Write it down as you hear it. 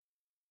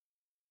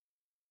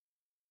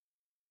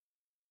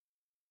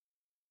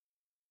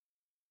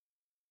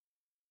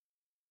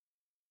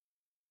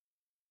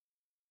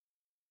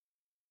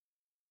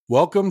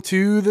Welcome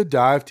to the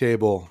Dive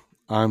Table.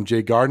 I'm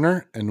Jay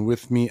Gardner, and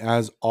with me,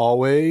 as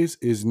always,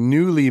 is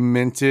newly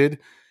minted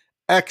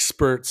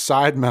expert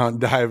side mount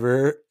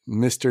diver,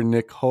 Mr.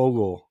 Nick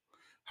Hogel.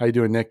 How you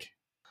doing, Nick?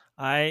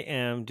 I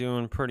am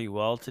doing pretty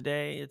well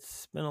today.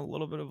 It's been a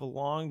little bit of a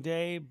long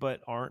day,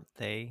 but aren't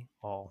they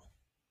all?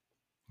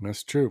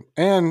 That's true.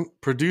 And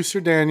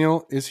producer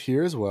Daniel is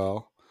here as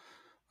well,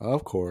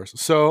 of course.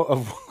 So,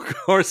 of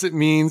course, it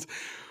means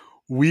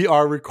we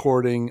are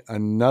recording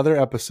another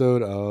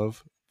episode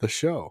of the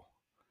show.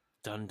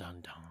 Dun,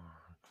 dun, dun.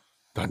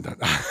 Dun, dun.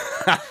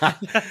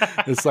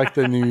 It's like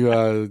the new,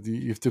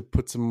 you have to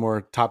put some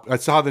more I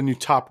saw the new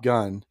Top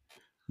Gun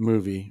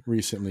movie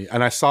recently,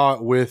 and I saw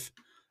it with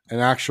an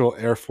actual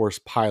Air Force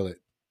pilot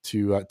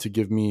to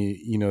give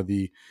me,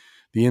 the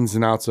ins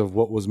and outs of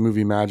what was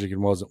movie magic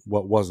and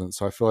what wasn't.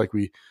 So I feel like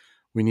we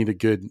need a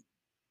good,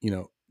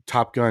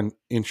 Top Gun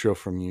intro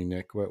from you,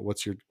 Nick.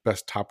 What's your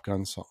best Top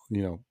Gun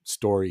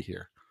story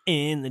here?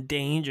 In the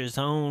danger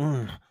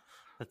zone.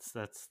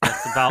 That's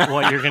about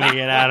what you're gonna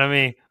get out of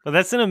me. But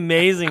that's an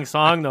amazing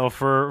song though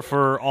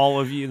for all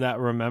of you that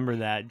remember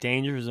that.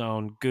 Danger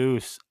Zone,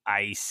 Goose,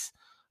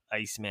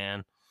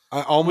 Iceman.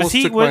 I almost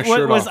took my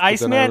shirt was off.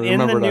 Iceman in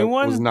the new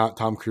one? Was not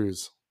Tom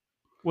Cruise.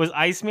 Was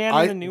Iceman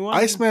in the new one?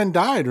 Iceman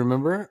died,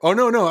 remember? Oh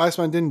no,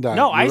 Iceman didn't die.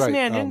 No, You're Iceman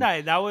right. didn't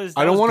die. That was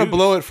I don't want to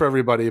blow it for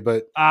everybody,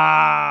 but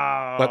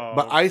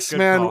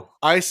Iceman,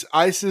 Ice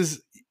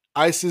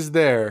is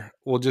there.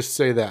 We'll just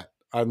say that.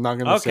 I'm not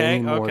going to say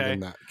any more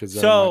than that because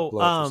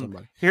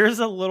here's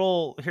a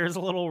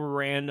little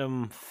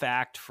random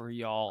fact for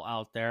y'all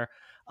out there.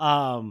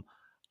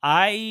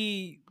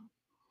 I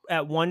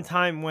at one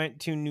time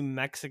went to New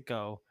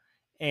Mexico,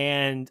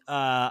 and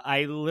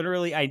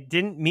I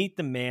didn't meet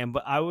the man,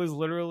 but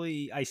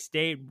I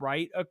stayed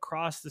right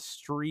across the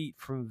street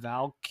from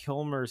Val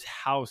Kilmer's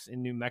house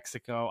in New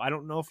Mexico. I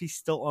don't know if he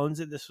still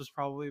owns it. This was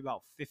probably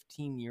about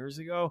 15 years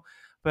ago,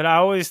 but I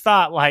always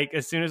thought, like,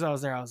 as soon as I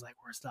was there, I was like,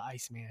 where's the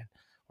Iceman?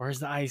 Where's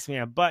the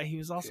Iceman? But he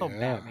was also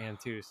Batman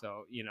too,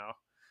 so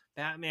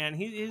Batman.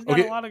 He's got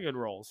a lot of good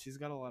roles. He's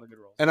got a lot of good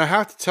roles. And I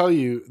have to tell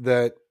you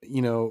that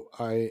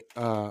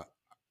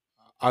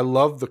I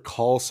love the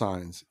call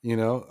signs.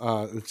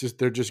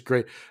 They're just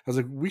great. I was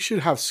like, we should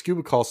have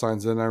scuba call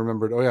signs. And I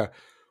remembered, oh yeah,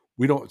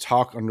 we don't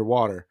talk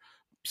underwater.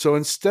 So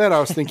instead, I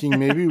was thinking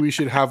maybe we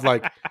should have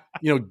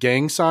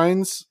gang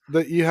signs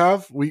that you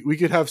have. We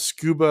could have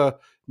scuba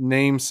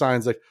name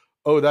signs like,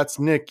 oh, that's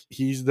Nick.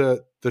 He's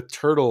the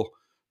turtle.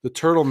 The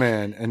turtle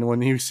man, and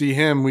when you see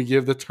him, we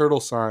give the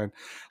turtle sign.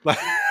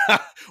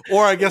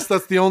 Or I guess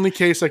that's the only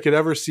case I could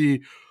ever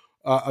see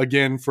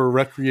again for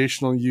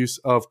recreational use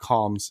of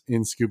comms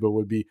in scuba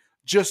would be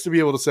just to be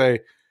able to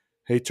say,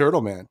 "Hey,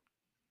 turtle man,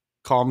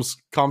 comms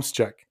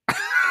check."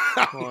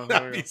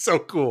 That'd be so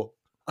cool.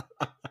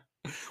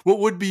 What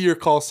would be your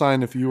call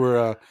sign if you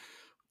were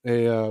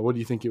what do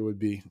you think it would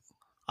be?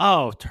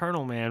 Oh,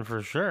 Turtle Man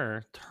for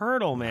sure.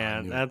 Turtle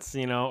Man. That's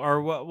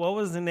or what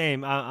was the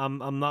name?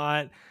 I'm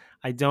not.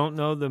 I don't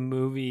know the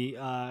movie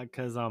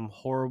because I'm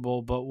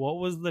horrible, but what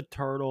was the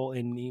turtle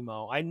in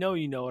Nemo? I know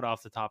you know it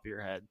off the top of your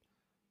head.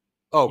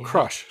 Oh,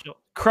 Crush.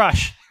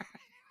 Crush.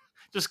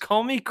 Just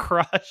call me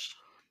Crush.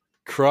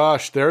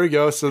 Crush. There we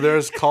go. So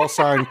there's call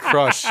sign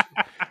Crush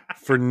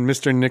for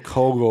Mr. Nick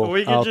Hogel.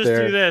 We could just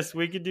do this.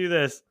 We could do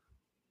this.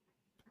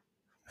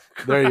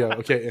 There you go.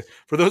 Okay.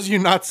 For those of you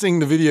not seeing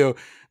the video,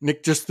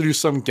 Nick just threw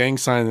some gang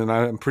sign, and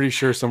I'm pretty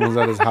sure someone's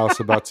at his house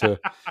about to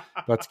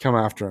come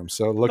after him.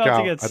 So look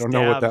out. I don't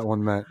know what that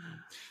one meant.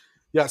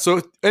 Yeah.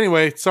 So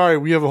anyway, sorry,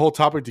 we have a whole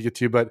topic to get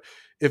to, but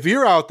if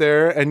you're out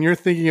there and you're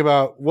thinking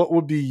about what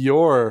would be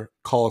your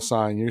call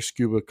sign, your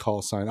scuba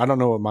call sign, I don't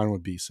know what mine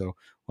would be. So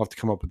we'll have to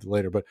come up with it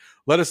later, but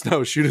let us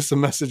know. Shoot us a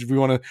message. We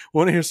want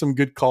to hear some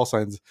good call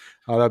signs.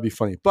 That'd be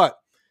funny. But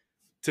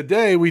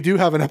today we do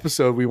have an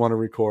episode we want to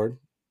record.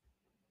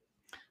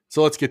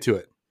 So let's get to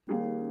it.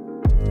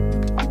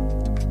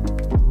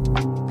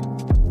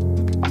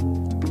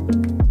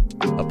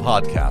 A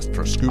podcast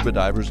for scuba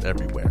divers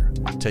everywhere.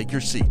 Take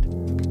your seat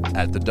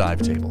at the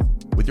Dive Table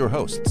with your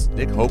hosts,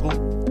 Nick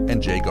Hogel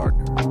and Jay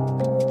Gardner.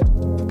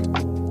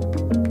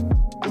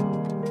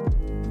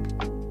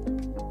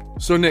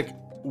 So, Nick,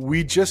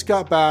 we just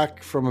got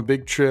back from a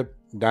big trip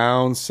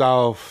down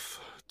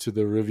south to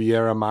the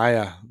Riviera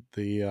Maya,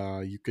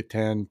 the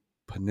Yucatan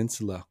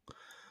Peninsula,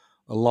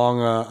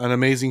 along an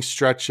amazing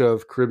stretch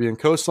of Caribbean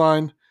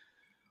coastline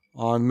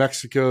on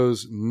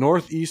Mexico's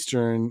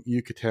northeastern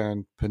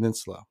Yucatan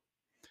Peninsula.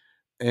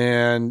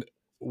 And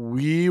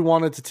we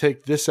wanted to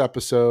take this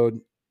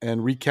episode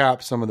and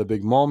recap some of the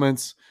big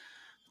moments,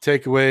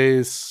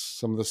 takeaways,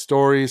 some of the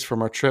stories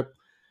from our trip,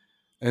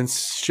 and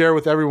share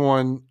with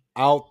everyone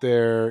out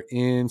there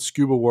in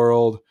scuba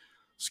world,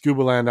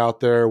 scuba land out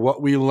there,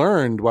 what we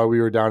learned while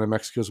we were down in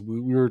Mexico.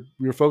 We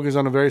were focused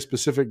on a very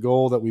specific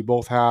goal that we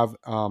both have,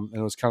 and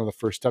it was kind of the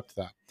first step to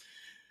that.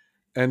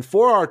 And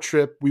for our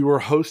trip, we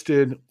were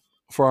hosted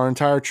for our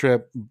entire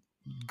trip,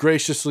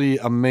 graciously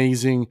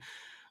amazing,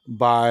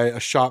 by a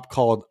shop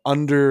called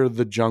Under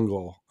the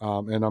Jungle,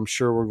 and I'm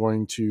sure we're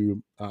going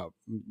to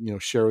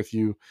share with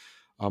you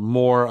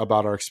more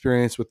about our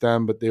experience with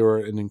them. But they were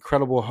an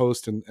incredible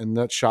host, and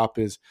that shop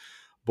is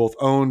both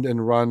owned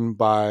and run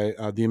by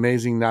the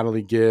amazing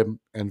Natalie Gibb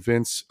and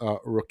Vince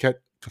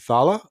Roquette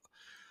Cathala.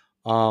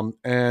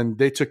 And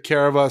they took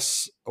care of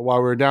us while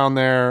we were down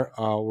there.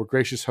 Were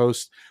gracious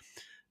hosts.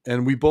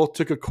 And we both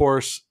took a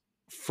course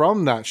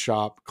from that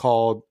shop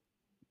called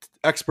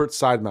Expert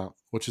Side Mount,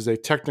 which is a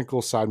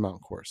technical side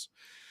mount course.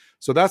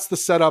 So that's the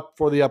setup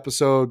for the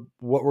episode,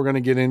 what we're going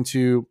to get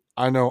into.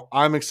 I know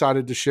I'm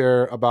excited to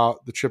share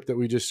about the trip that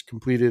we just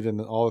completed and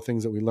all the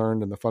things that we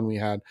learned and the fun we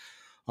had.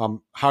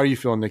 How are you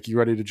feeling, Nick? You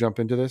ready to jump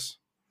into this?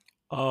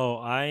 Oh,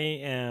 I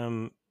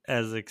am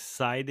as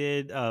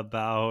excited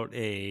about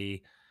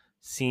a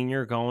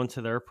senior going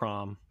to their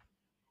prom.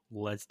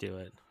 Let's do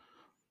it.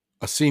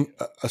 A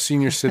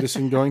senior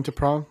citizen going to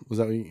prom? Was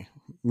that what you...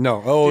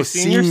 No. Oh,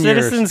 senior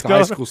citizens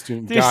high school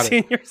student. Got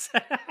it.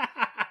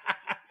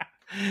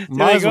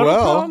 Might as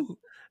well.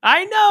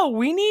 I know.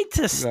 We need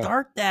to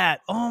start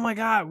that. Oh my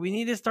God. We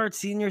need to start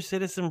senior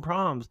citizen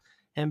proms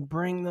and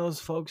bring those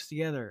folks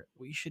together.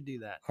 We should do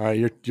that. All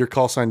right. Your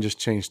call sign just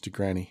changed to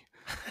Granny.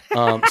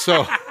 Oh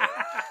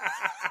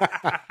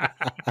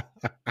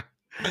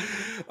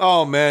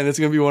man, it's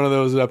going to be one of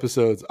those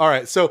episodes. All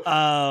right.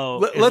 So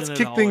let's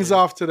kick things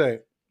off today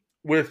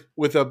with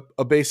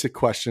a basic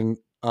question.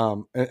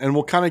 And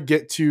we'll kind of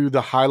get to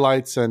the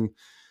highlights and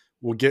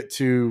we'll get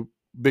to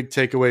big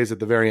takeaways at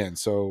the very end.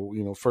 So,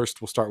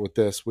 first we'll start with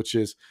this, which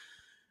is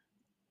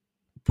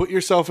put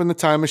yourself in the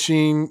time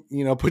machine,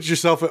 put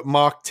yourself at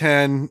Mach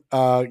 10,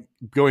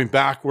 going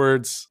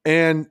backwards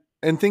and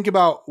think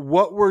about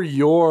what were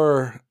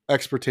your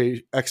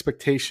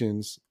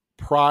expectations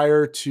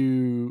prior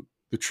to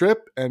the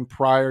trip and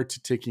prior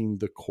to taking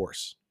the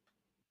course.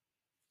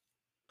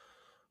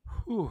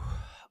 Whew.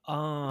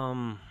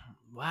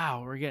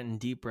 Wow, we're getting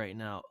deep right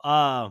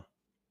now.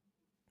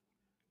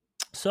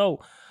 So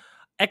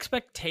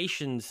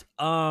expectations.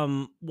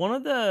 One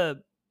of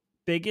the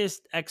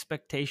biggest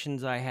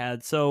expectations I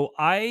had. So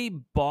I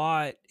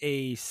bought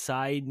a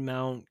side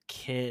mount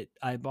kit.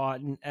 I bought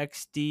an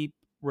X-Deep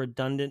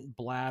redundant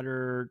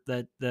bladder,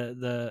 that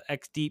the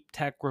X-Deep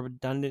Tech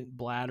redundant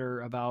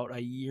bladder about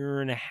a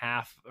year and a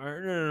half.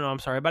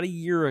 About a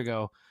year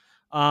ago.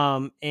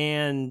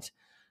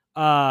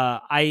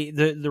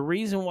 The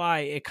reason why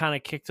it kind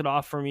of kicked it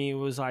off for me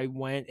was I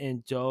went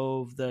and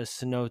dove the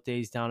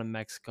cenotes down in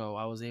Mexico.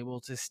 I was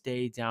able to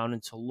stay down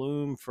in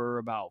Tulum for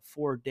about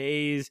 4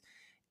 days,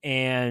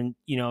 and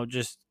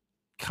just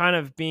kind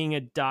of being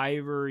a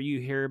diver, you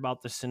hear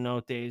about the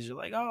cenotes. You're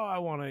like, oh, I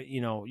want to,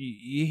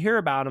 you hear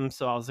about them.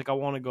 So I was like, I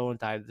want to go and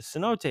dive the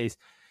cenotes.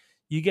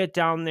 You get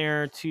down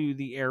there to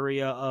the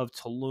area of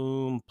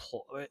Tulum,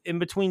 in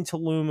between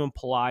Tulum and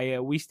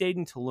Playa. We stayed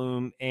in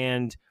Tulum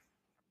and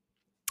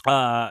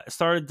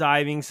started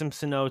diving some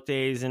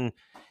cenotes, and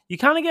you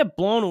kind of get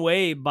blown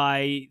away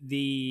by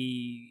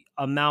the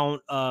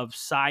amount of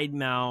side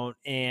mount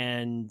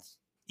and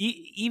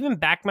even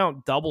back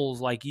mount doubles.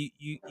 Like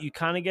you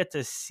kind of get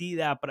to see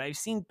that, but I've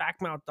seen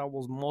back mount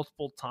doubles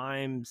multiple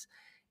times,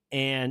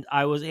 and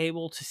I was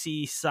able to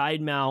see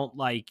side mount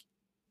like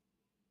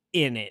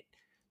in it,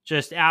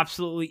 just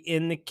absolutely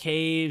in the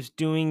caves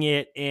doing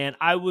it, and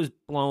I was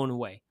blown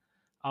away.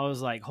 I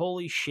was like,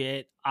 holy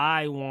shit,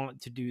 I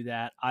want to do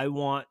that. I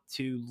want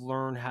to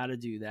learn how to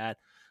do that.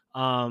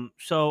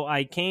 So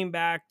I came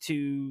back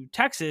to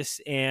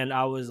Texas and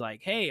I was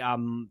like, hey,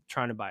 I'm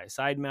trying to buy a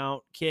side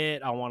mount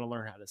kit. I want to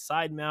learn how to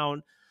side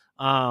mount.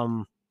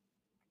 And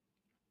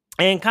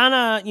kind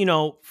of,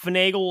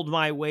 finagled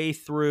my way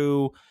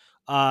through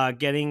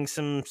getting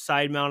some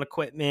side mount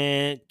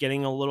equipment,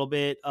 getting a little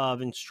bit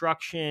of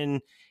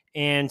instruction,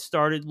 and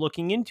started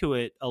looking into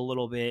it a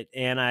little bit.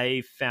 And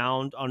I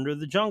found Under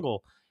the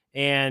Jungle.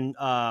 And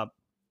I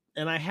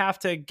have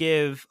to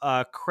give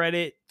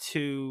credit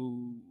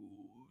to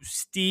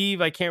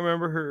Steve. I can't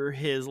remember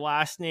his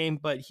last name,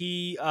 but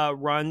he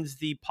runs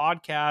the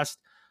podcast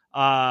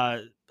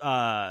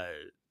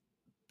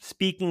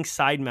Speaking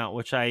Side Mount,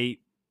 which I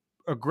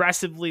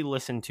aggressively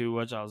listened to,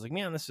 which I was like,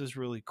 man, this is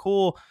really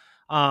cool.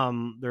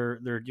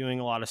 They're doing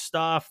a lot of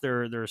stuff.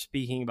 They're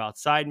speaking about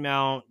side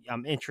mount.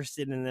 I'm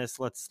interested in this.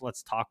 Let's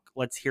talk.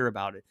 Let's hear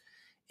about it.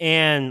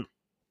 And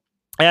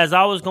as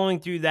I was going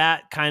through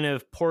that kind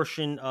of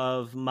portion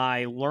of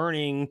my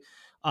learning,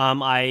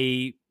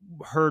 I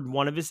heard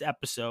one of his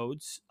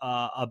episodes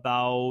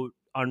about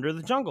Under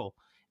the Jungle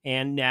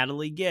and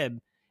Natalie Gibb,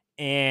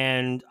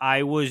 and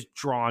I was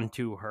drawn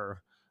to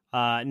her.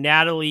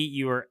 Natalie,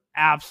 you are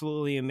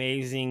absolutely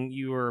amazing.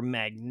 You are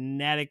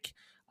magnetic.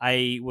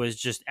 I was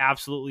just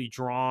absolutely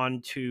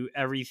drawn to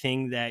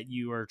everything that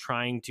you are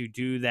trying to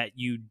do, that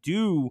you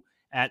do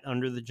at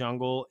Under the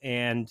Jungle.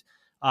 And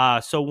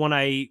so when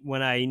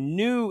I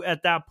knew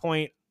at that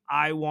point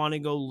I want to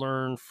go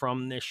learn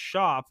from this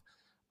shop,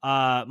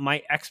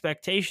 my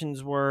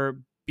expectations were,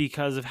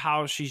 because of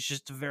how she's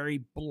just a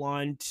very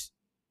blunt,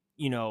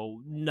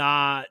 no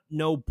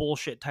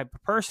bullshit type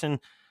of person.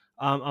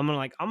 I'm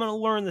gonna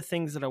learn the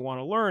things that I want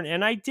to learn.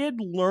 And I did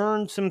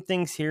learn some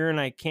things here, and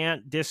I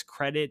can't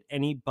discredit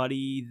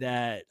anybody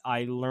that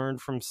I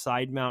learned from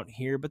side mount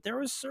here, but there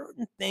were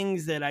certain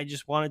things that I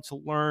just wanted to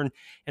learn.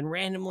 And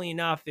randomly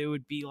enough, it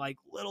would be like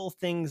little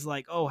things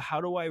like, oh,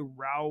 how do I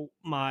route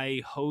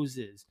my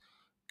hoses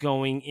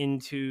going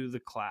into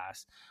the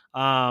class?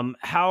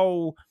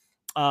 How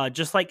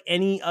just like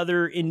any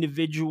other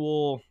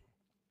individual,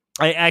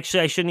 I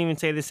shouldn't even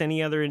say this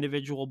any other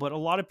individual, but a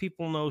lot of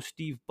people know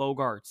Steve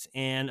Bogarts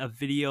and a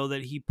video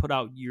that he put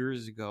out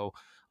years ago.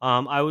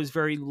 I was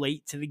very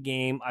late to the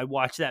game. I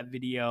watched that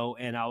video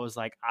and I was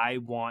like, I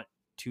want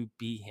to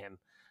be him.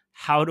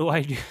 How do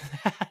I do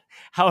that?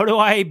 How do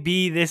I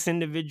be this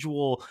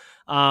individual?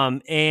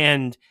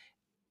 And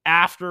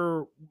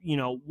after,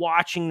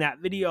 watching that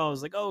video, I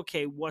was like,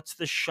 okay, what's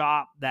the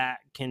shop that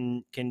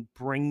can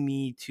bring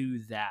me to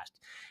that?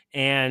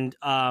 And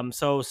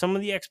so some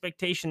of the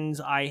expectations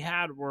I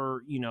had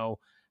were,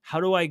 how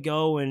do I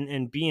go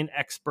and be an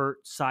expert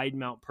side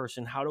mount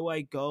person? How do I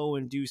go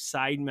and do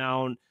side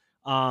mount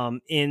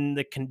in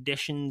the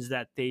conditions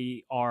that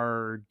they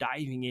are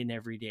diving in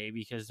every day,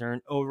 because they're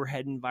in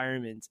overhead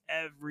environments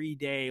every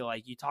day?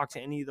 Like, you talk to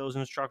any of those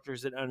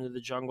instructors at Under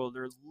the Jungle,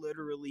 they're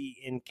literally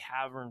in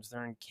caverns,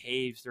 they're in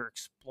caves, they're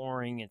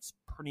exploring. It's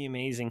pretty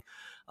amazing.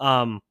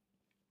 And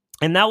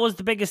that was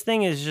the biggest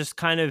thing, is just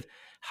kind of,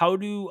 how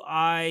do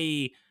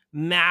I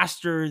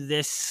master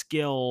this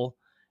skill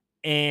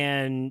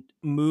and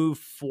move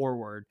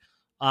forward?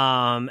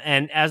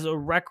 And as a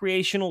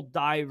recreational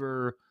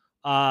diver,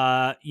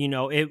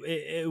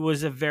 it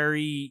was a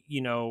very,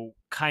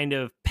 kind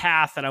of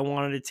path that I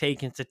wanted to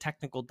take into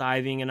technical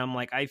diving. And I'm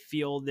like, I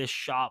feel this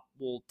shop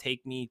will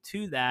take me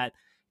to that.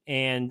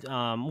 And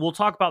we'll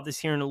talk about this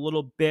here in a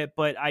little bit,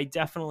 but I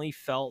definitely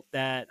felt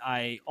that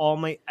all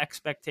my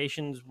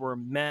expectations were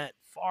met,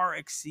 far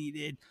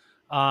exceeded.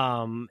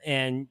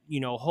 And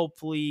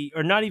hopefully,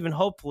 or not even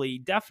hopefully,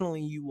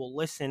 definitely you will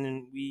listen.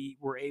 And we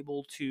were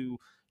able to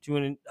do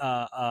an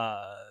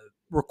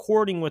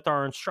recording with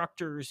our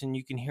instructors, and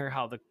you can hear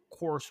how the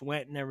course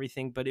went and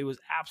everything, but it was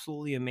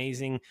absolutely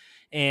amazing.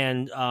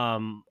 And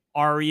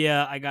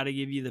Aria, I got to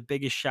give you the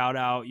biggest shout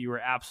out. You were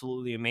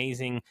absolutely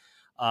amazing.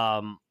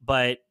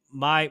 But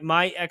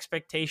my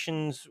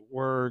expectations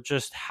were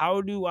just,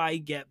 how do I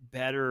get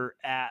better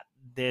at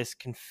this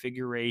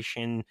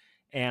configuration?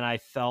 And I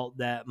felt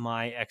that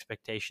my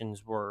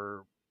expectations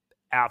were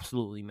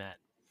absolutely met.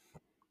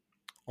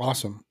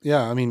 Awesome.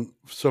 Yeah. I mean,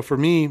 so for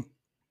me,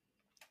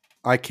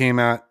 I came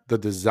at the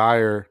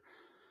desire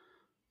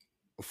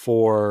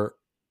for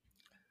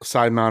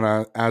side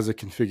mount as a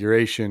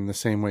configuration the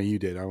same way you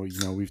did.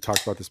 We've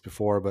talked about this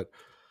before, but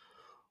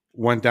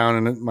went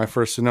down in my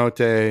first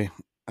cenote,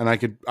 and I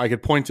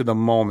could point to the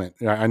moment.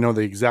 I know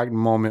the exact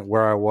moment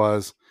where I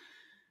was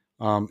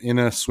in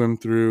a swim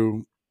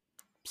through,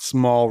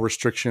 small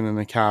restriction in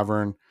a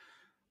cavern.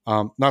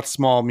 Not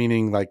small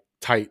meaning like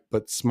tight,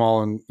 but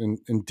small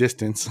in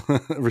distance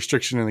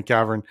restriction in the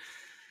cavern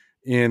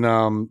in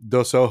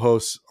Dos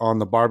Ojos on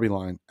the Barbie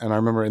line. And I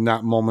remember in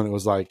that moment, it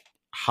was like,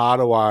 how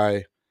do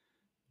I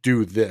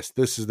do this?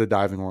 This is the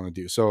diving I want to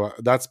do. So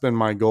that's been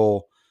my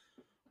goal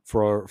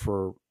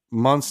for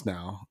months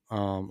now,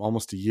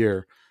 almost a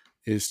year,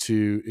 is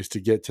to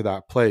get to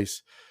that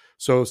place.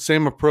 So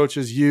same approach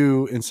as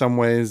you in some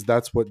ways.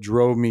 That's what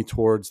drove me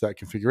towards that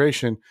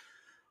configuration.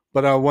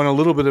 But I went a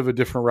little bit of a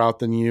different route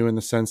than you, in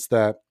the sense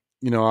that,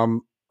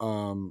 I'm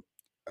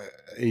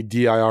a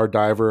DIR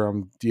diver.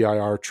 I'm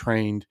DIR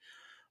trained.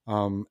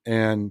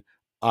 And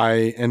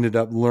I ended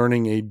up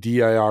learning a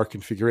DIR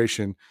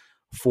configuration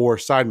for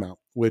side mount,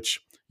 which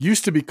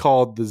used to be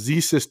called the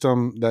Z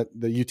system that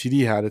the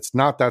UTD had. It's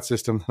not that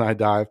system that I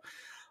dive.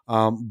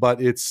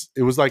 But it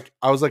was like,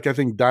 I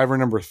think diver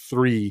number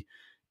 3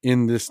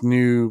 in this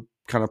new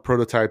kind of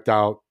prototyped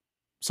out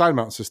side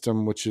mount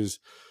system, which is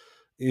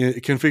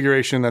a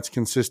configuration that's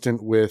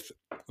consistent with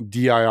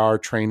DIR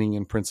training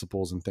and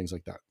principles and things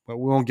like that. But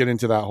we won't get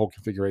into that whole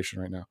configuration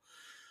right now.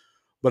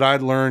 But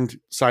I'd learned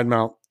side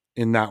mount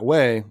in that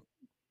way,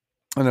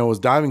 and I was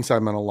diving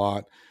side mount a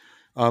lot.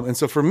 And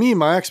so for me,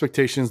 my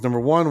expectations, number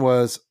one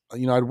was,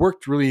 I'd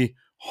worked really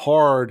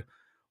hard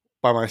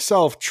by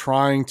myself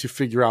trying to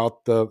figure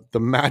out the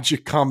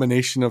magic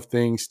combination of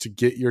things to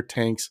get your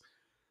tanks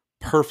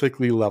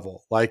perfectly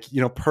level,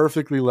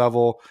 perfectly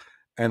level,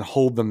 and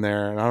hold them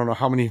there. And I don't know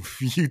how many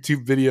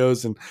YouTube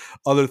videos and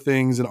other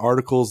things and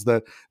articles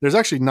that there's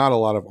actually not a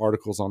lot of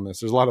articles on this.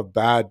 There's a lot of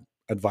bad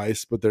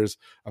advice, but there's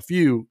a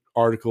few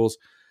articles.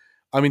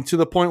 I mean, to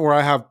the point where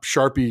I have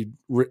Sharpie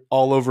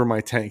all over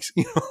my tanks,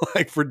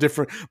 like for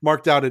different,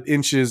 marked out at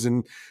inches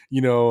and,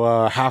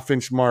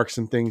 half-inch marks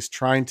and things,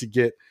 trying to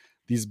get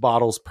these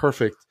bottles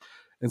perfect.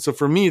 And so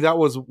for me, that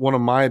was one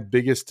of my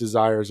biggest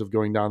desires of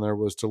going down there,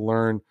 was to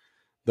learn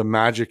the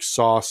magic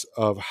sauce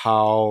of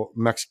how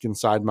Mexican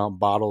side mount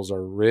bottles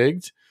are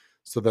rigged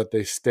so that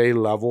they stay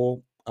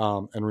level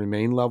and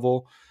remain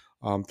level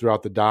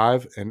throughout the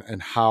dive,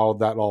 and how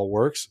that all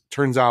works.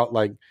 Turns out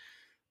like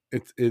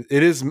it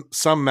is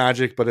some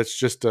magic, but it's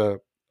just an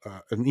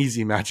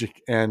easy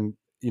magic. And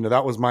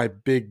that was my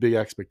big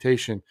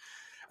expectation.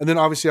 And then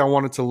obviously I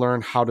wanted to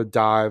learn how to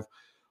dive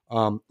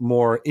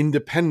more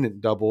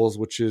independent doubles,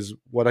 which is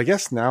what I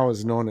guess now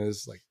is known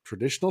as like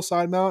traditional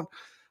side mount,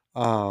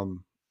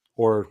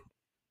 or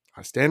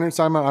a standard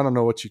side mount. I don't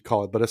know what you'd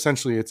call it, but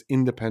essentially it's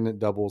independent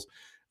doubles,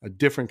 a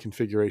different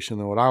configuration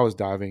than what I was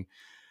diving.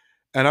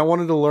 And I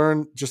wanted to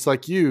learn, just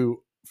like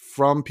you,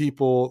 from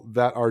people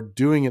that are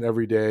doing it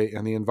every day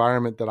and the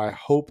environment that I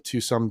hope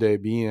to someday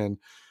be in,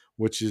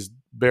 which is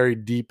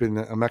buried deep in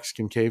a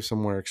Mexican cave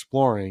somewhere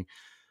exploring.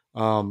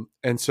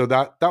 And so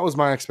that was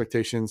my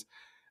expectations.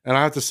 And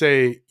I have to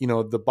say,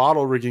 the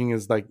bottle rigging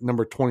is like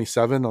number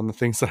 27 on the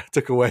things that I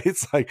took away.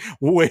 It's like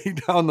way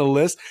down the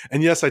list.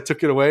 And yes, I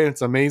took it away, and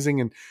it's amazing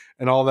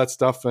and all that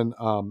stuff. And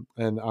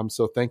I'm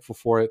so thankful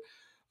for it.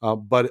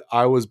 But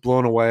I was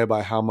blown away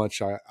by how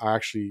much I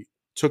actually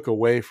took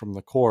away from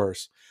the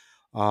course,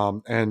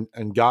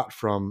 and got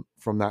from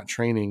that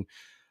training.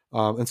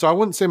 And so I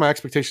wouldn't say my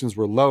expectations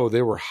were low.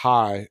 They were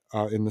high,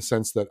 in the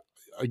sense that,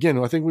 again,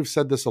 I think we've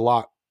said this a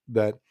lot,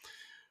 that,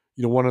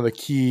 one of the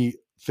key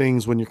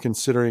things when you're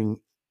considering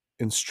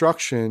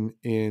instruction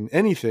in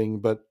anything,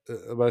 but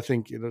I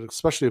think it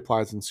especially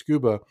applies in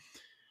scuba,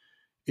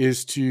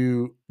 is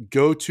to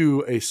go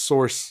to a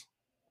source.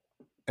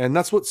 And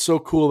that's what's so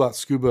cool about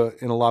scuba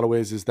in a lot of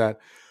ways, is that,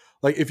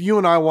 like, if you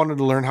and I wanted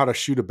to learn how to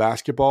shoot a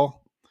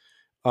basketball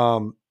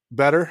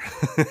better,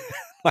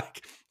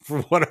 like,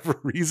 for whatever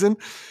reason,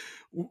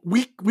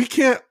 we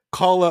can't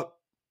call up,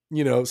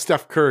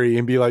 Steph Curry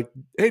and be like,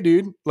 hey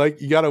dude, like,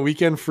 you got a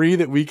weekend free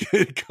that we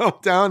could come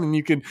down and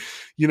you can,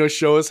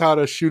 show us how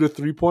to shoot a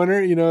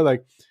 3-pointer,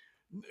 like,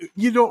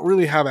 you don't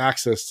really have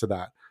access to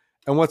that.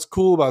 And what's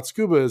cool about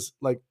scuba is,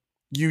 like,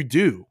 you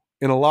do,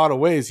 in a lot of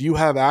ways, you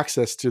have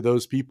access to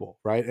those people.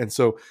 Right. And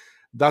so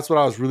that's what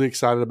I was really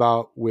excited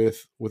about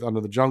with Under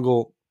the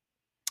Jungle,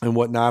 and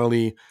what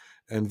Natalie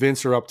and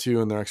Vince are up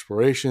to in their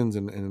explorations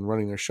and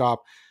running their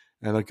shop.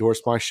 And of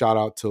course, my shout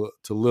out to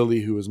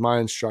Lily, who is my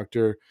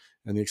instructor,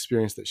 and the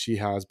experience that she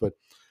has. But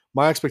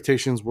my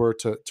expectations were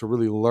to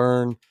really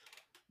learn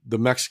the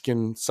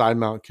Mexican side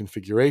mount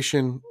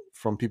configuration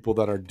from people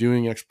that are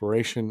doing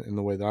exploration in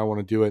the way that I want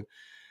to do it.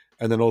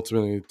 And then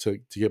ultimately to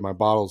get my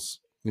bottles,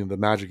 the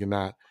magic in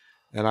that.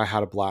 And I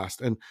had a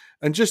blast. And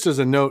just as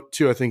a note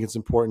too, I think it's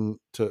important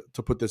to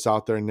put this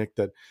out there, Nick,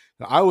 that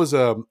I was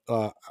a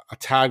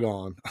tag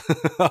on,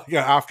 like an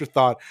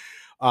afterthought.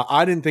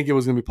 I didn't think it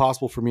was going to be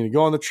possible for me to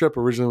go on the trip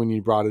originally when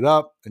you brought it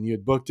up and you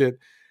had booked it.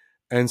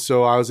 And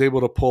so I was able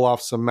to pull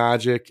off some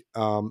magic,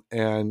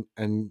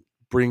 and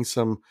bring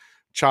some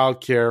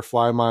childcare,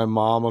 fly my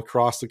mom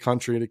across the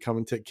country to come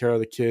and take care of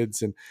the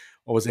kids. And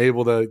I was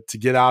able to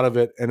get out of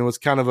it. And it was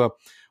kind of a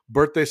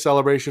birthday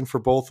celebration for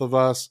both of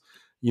us,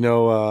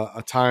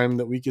 a time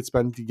that we could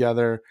spend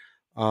together.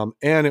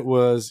 And it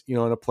was, in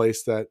a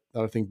place that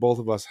I think both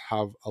of us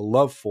have a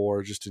love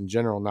for, just in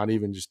general, not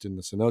even just in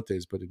the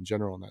cenotes, but in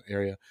general in that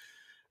area.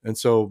 And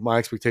so my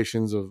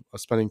expectations of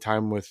spending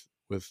time with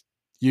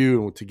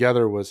you and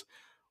together was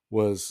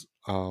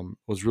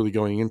really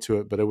going into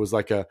it. But it was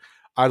like a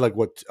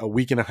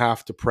week and a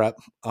half to prep,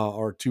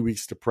 or 2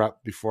 weeks to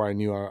prep before I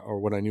knew, or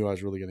when I knew I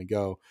was really going to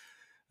go.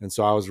 And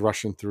so I was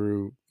rushing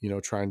through,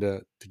 trying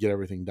to get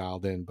everything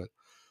dialed in, but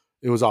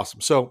it was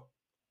awesome. So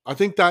I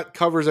think that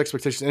covers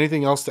expectations.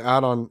 Anything else to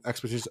add on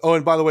expectations? Oh,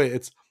 and by the way,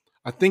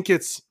 I think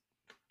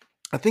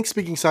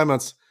speaking side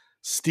mounts,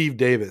 Steve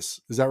Davis.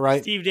 Is that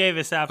right? Steve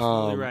Davis,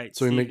 absolutely right.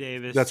 So Steve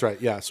Davis. That's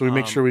right. Yeah. So we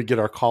make sure we get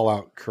our call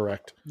out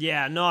correct.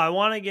 Yeah. No, I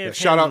want to give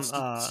shout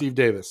out Steve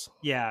Davis.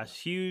 Yeah,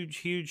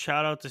 huge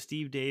shout out to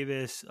Steve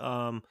Davis.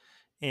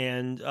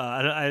 And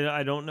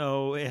I don't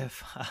know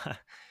if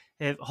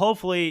if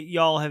hopefully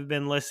y'all have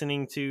been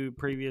listening to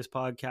previous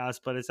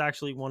podcasts, but it's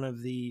actually one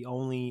of the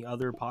only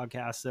other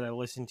podcasts that I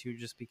listen to,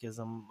 just because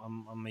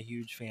I'm a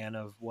huge fan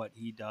of what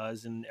he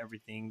does and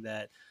everything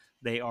that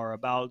they are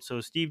about. So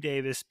Steve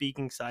Davis,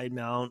 Speaking Side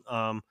Mount,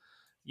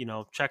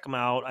 check them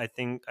out. I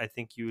think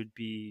you would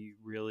be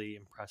really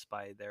impressed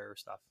by their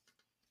stuff.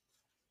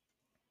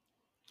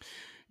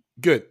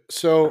 Good.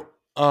 So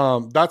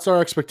that's our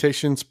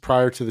expectations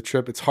prior to the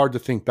trip. It's hard to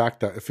think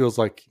back that it feels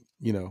like,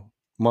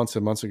 months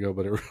and months ago,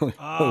 but it really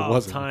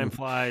wasn't. Time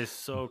flies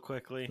so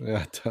quickly.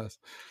 Yeah, it does.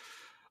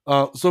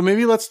 So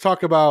maybe let's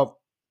talk about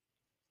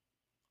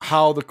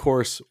how the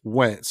course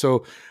went.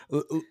 So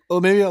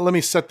maybe let me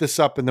set this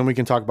up and then we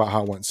can talk about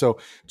how it went. So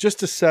just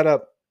to set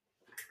up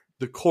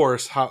the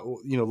course, how,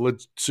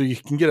 so you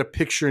can get a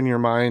picture in your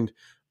mind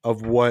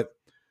of what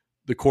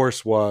the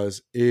course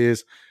was,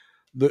 is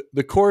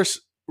the course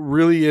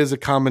really is a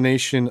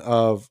combination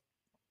of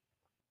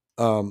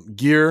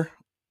gear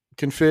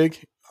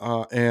config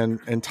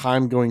and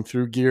time going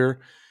through gear.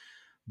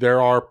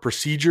 There are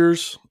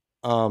procedures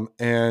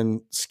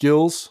and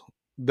skills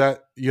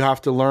that you have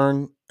to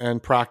learn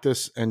and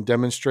practice and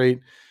demonstrate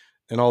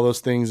and all those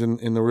things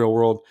in the real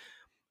world.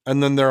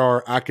 And then there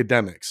are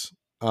academics.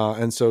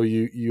 And so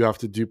you have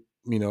to do,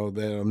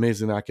 the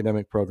amazing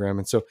academic program.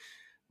 And so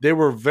they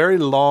were very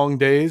long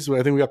days.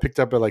 I think we got picked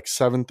up at like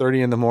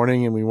 7:30 in the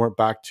morning and we weren't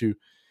back to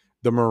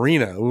the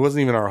marina. It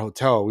wasn't even our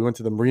hotel. We went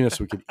to the marina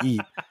so we could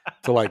eat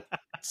till like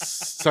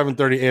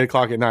 7:30, 8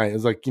 o'clock at night. It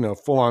was like,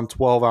 full on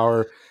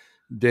 12-hour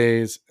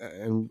days,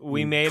 and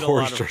we made a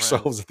lot of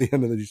ourselves friends at the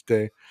end of each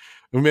day.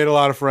 We made a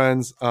lot of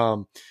friends.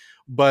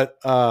 But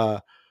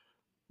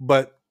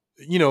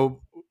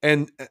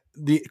and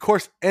the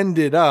course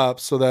ended up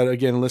so that,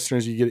 again,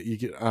 listeners, you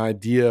get an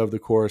idea of the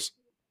course.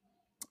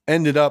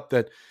 Ended up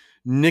that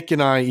Nick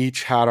and I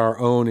each had our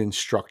own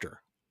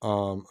instructor.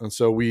 And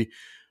so we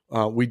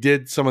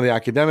did some of the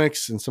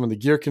academics and some of the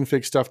gear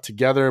config stuff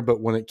together,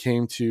 but when it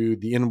came to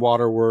the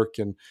in-water work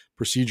and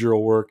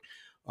procedural work,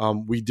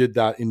 we did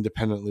that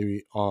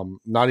independently.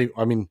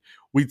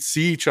 We'd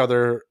see each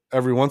other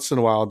every once in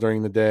a while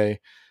during the day,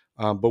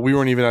 but we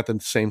weren't even at the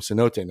same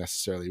cenote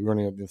necessarily. We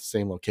weren't even at the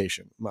same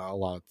location. A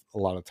lot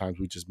of times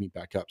we just meet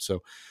back up.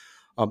 So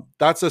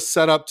that's a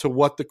setup to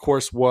what the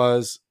course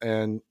was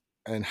and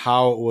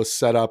how it was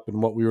set up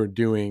and what we were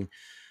doing,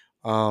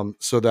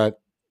 so that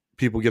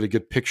people get a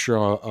good picture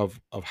of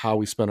how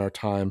we spend our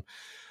time.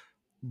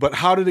 But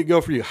how did it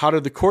go for you? How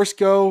did the course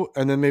go?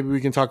 And then maybe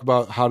we can talk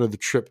about how did the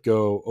trip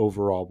go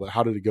overall. But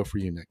how did it go for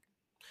you, Nick?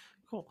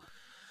 Cool.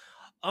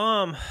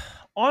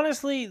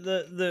 Honestly,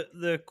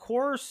 the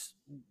course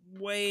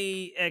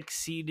way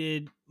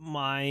exceeded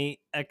my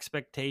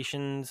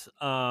expectations.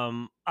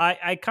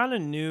 I kind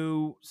of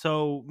knew,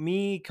 so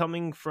me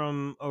coming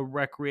from a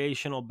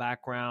recreational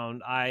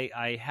background,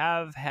 I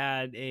have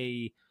had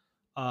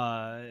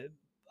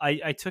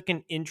I took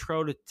an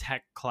intro to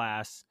tech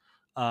class.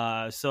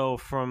 So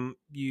from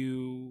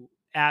you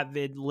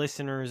avid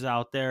listeners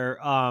out there,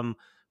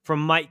 from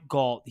Mike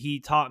Galt, he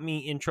taught me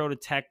intro to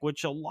tech,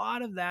 which a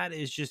lot of that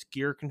is just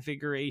gear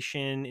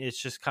configuration.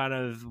 It's just kind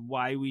of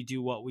why we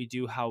do what we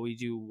do, how we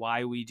do,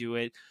 why we do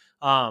it.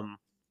 And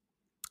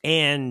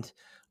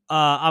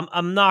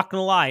I'm not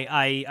gonna lie,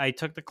 I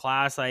took the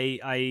class.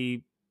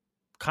 I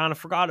kind of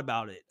forgot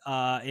about it.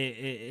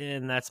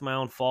 And that's my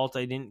own fault.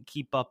 I didn't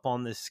keep up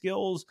on the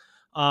skills.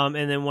 And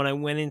then when I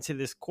went into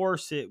this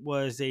course, it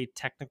was a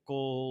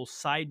technical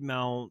side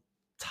mount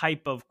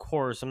type of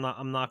course. I'm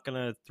not going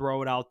to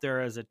throw it out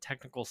there as a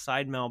technical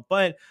side mount,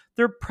 but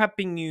they're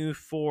prepping you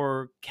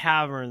for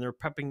cavern. They're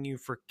prepping you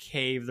for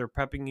cave. They're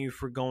prepping you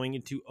for going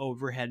into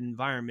overhead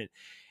environment.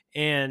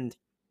 And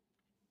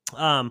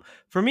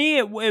for me,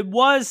 it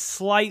was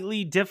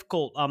slightly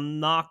difficult. I'm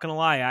not gonna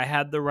lie. I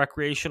had the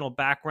recreational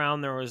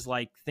background. There was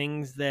like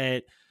things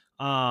that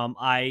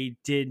I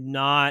did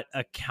not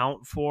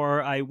account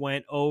for. I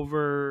went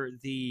over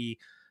the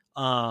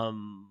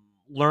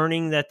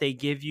learning that they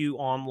give you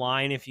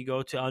online. If you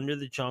go to Under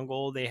the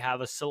Jungle, they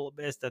have a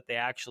syllabus that they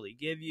actually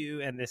give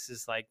you, and this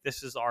is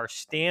our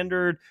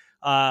standard.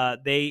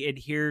 They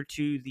adhere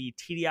to the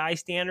TDI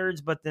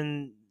standards, but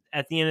then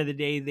at the end of the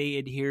day, they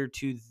adhere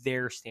to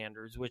their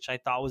standards, which I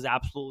thought was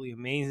absolutely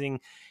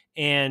amazing.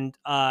 And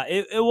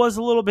it was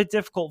a little bit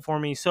difficult for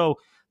me. So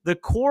the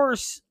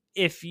course,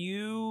 if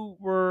you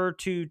were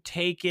to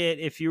take it,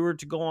 if you were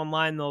to go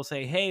online, they'll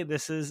say, hey,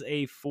 this is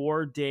a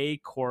 4-day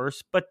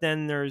course. But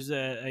then there's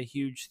a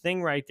huge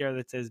thing right there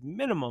that says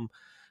minimum.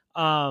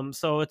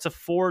 So it's a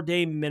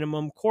 4-day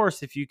minimum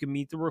course. If you can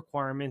meet the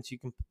requirements, you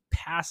can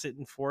pass it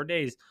in 4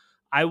 days.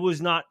 I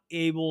was not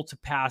able to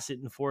pass it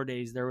in 4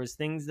 days. There was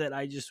things that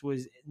I just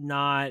was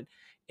not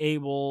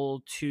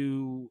able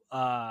to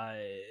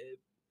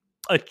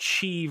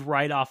achieve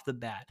right off the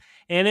bat.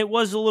 And it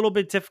was a little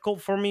bit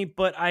difficult for me,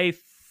 but I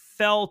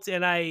felt,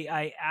 and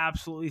I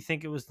absolutely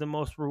think it was the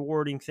most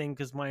rewarding thing,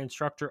 because my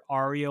instructor,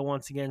 Aria,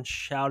 once again,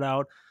 shout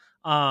out,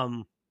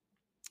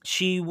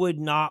 she would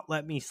not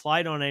let me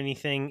slide on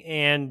anything.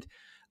 And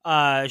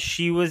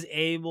she was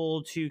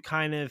able to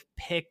kind of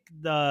pick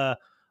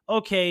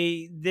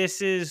okay,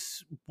 this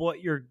is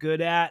what you're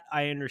good at.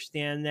 I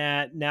understand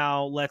that.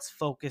 Now let's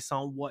focus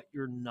on what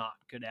you're not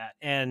good at.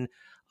 And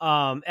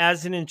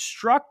as an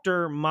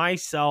instructor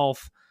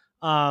myself,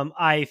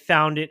 I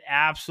found it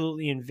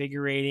absolutely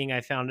invigorating. I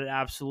found it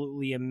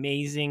absolutely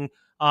amazing.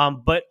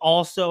 But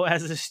also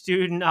as a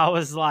student, I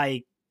was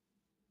like,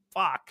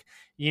 fuck,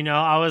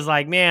 I was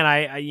like, man,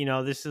 I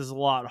this is a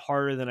lot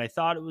harder than I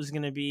thought it was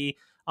going to be.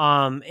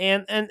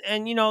 And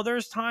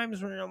there's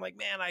times when I'm like,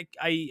 man,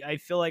 I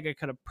feel like I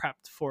could have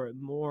prepped for it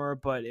more,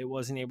 but it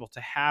wasn't able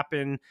to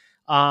happen.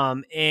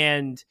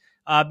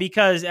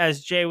 Because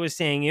as Jay was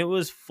saying, it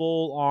was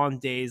full on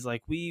days.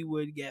 Like, we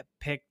would get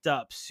picked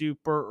up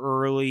super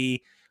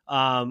early.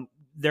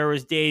 There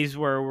was days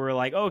where we're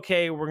like,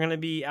 okay, we're going to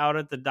be out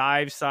at the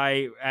dive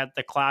site at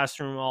the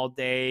classroom all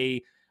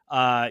day.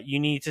 You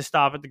need to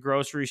stop at the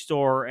grocery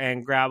store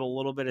and grab a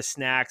little bit of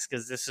snacks,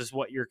 because this is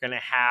what you're going to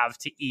have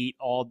to eat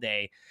all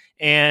day.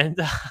 And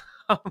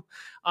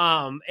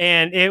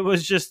and it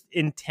was just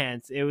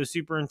intense. It was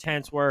super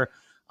intense, where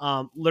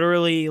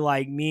literally,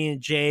 like, me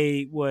and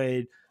Jay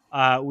would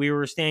we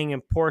were staying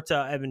in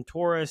Porta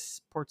Aventura.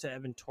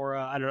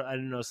 I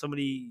don't know.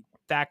 Somebody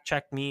fact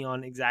check me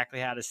on exactly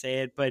how to say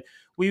it, but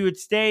we would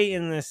stay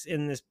in this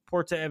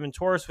Porta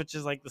Aventura, which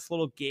is like this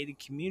little gated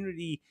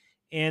community.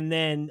 And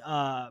then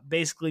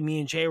basically me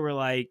and Jay were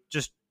like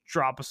just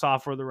drop us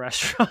off where the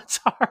restaurants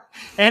are.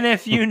 And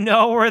if you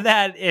know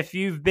if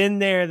you've been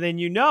there, then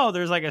you know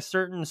there's like a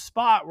certain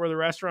spot where the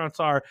restaurants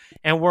are,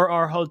 and where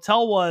our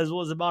hotel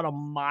was about a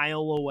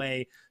mile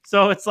away.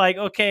 So it's like,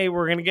 okay,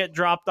 we're going to get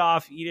dropped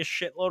off, eat a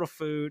shitload of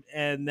food,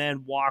 and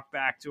then walk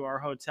back to our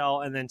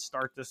hotel and then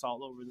start this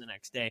all over the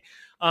next day.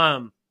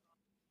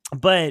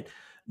 But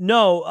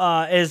no,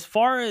 as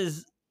far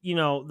as,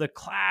 the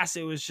class,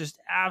 it was just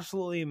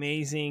absolutely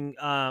amazing.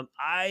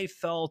 I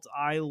felt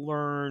I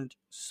learned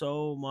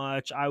so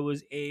much. I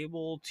was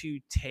able to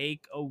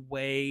take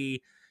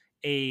away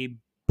a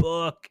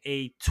book,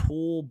 a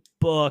tool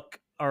book,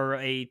 or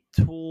a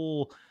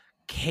tool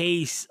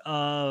case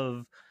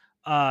of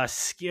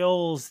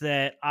skills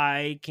that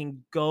I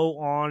can go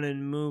on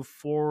and move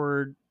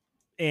forward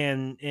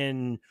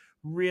and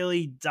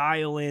really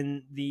dial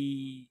in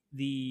the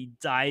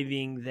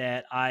diving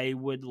that I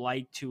would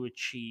like to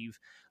achieve.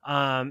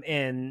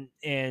 And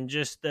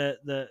just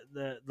the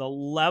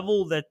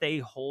level that they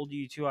hold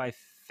you to, I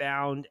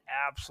found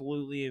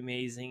absolutely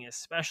amazing,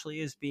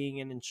 especially as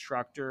being an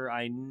instructor.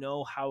 I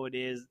know how it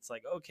is. It's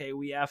like, okay,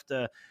 we have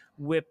to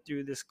whip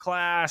through this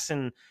class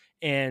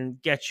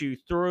and get you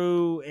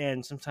through,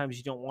 and sometimes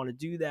you don't want to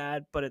do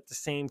that, but at the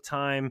same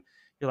time,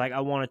 you're like,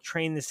 I want to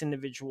train this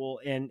individual,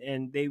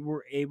 and they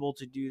were able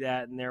to do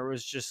that, and there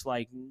was just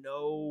like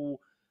no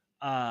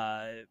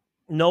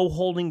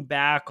holding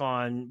back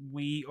on,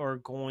 we are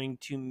going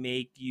to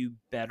make you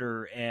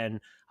better.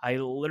 And I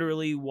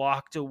literally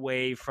walked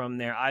away from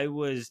there. I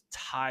was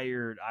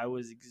tired. I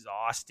was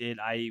exhausted.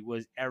 I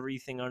was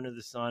everything under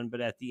the sun.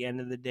 But at the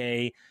end of the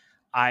day,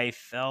 I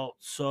felt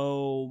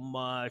so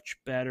much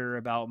better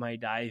about my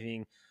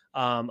diving.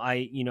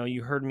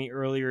 You heard me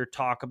earlier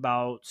talk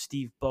about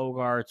Steve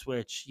Bogarts,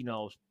 which,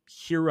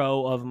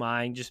 hero of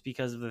mine just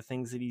because of the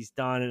things that he's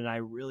done. And I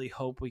really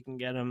hope we can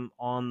get him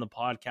on the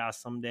podcast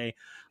someday.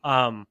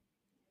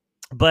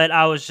 But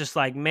I was just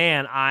like,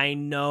 man, I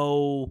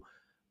know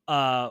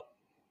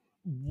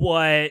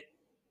what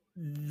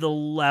the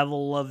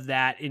level of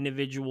that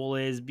individual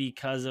is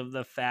because of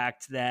the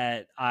fact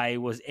that I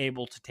was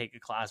able to take a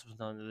class with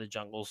Under the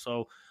Jungle.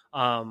 So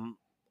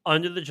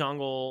Under the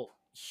Jungle,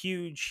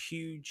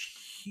 huge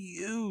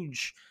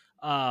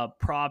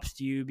props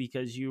to you,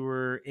 because you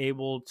were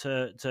able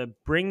to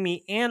bring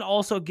me and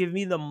also give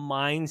me the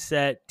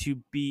mindset to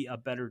be a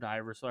better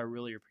diver. So I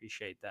really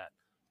appreciate that.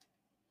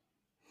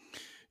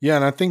 Yeah,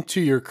 and I think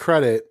to your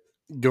credit,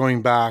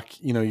 going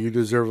back, you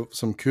deserve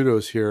some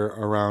kudos here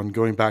around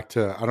going back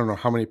to, I don't know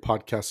how many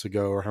podcasts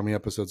ago or how many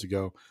episodes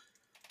ago,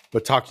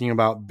 but talking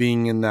about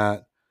being in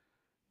that,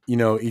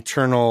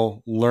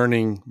 eternal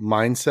learning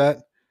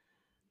mindset,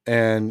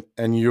 and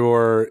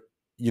you're,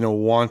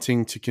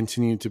 wanting to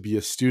continue to be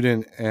a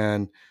student,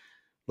 and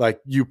like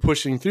you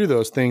pushing through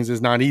those things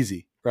is not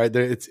easy, right?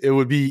 It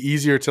would be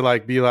easier to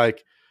like be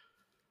like,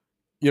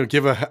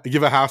 give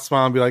a half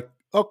smile and be like,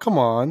 oh, come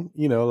on,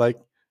 like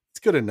it's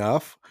good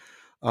enough.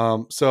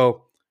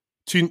 So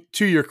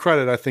to your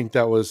credit, I think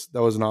that was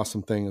an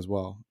awesome thing as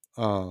well.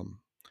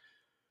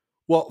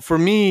 Well, for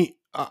me,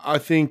 I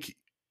think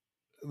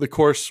the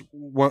course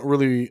went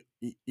really,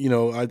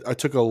 I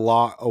took a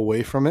lot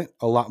away from it,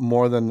 a lot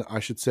more than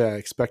I should say I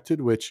expected,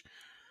 which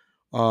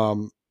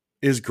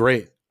is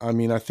great. I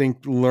mean, I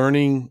think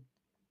learning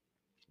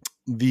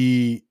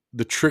the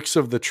tricks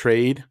of the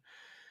trade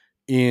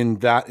in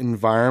that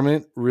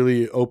environment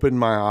really opened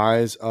my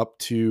eyes up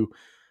to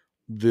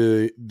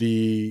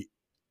the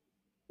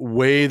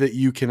way that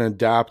you can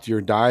adapt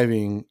your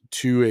diving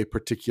to a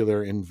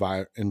particular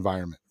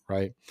environment,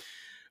 right?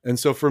 And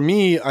so for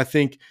me, I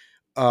think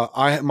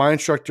my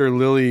instructor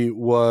Lily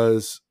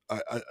was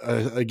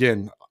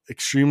again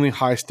extremely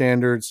high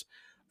standards,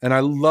 and I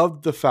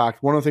loved the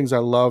fact. One of the things I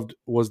loved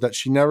was that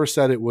she never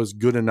said it was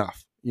good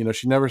enough.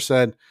 She never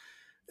said,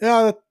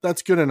 "Yeah,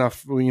 that's good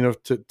enough,"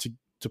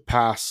 to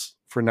pass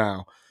for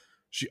now.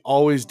 She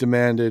always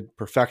demanded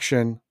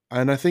perfection.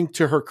 And I think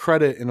to her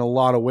credit, in a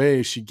lot of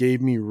ways, she gave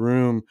me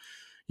room.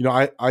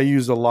 I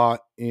use a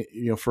lot,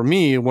 for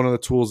me, one of the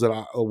tools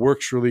that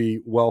works really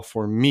well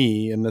for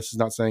me, and this is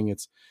not saying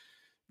it's,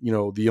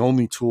 the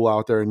only tool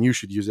out there and you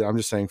should use it. I'm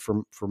just saying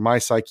for my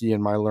psyche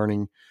and my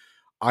learning,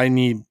 I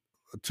need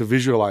to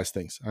visualize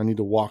things. I need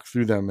to walk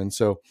through them. And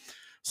so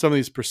some of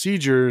these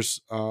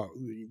procedures,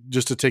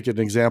 just to take an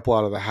example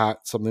out of the hat,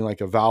 something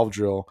like a valve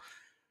drill,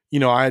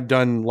 I had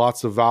done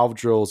lots of valve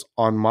drills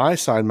on my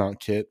side mount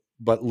kit,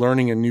 but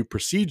learning a new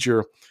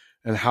procedure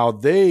and how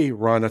they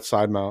run a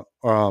side mount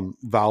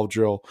valve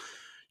drill,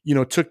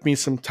 took me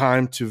some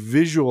time to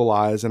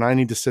visualize, and I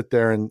need to sit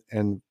there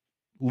and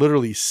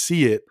literally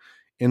see it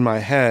in my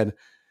head.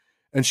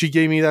 And she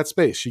gave me that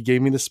space. She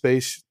gave me the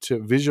space to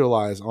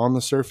visualize on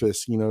the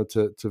surface,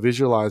 to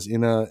visualize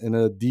in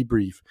a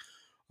debrief,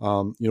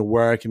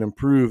 where I can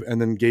improve,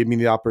 and then gave me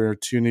the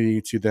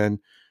opportunity to then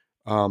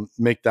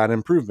make that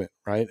improvement.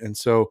 Right. And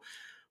so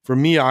for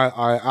me,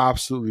 I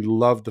absolutely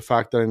loved the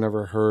fact that I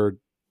never heard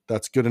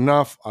that's good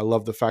enough. I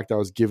love the fact that I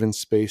was given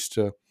space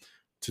to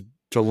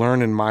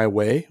learn in my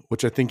way,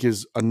 which I think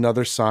is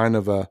another sign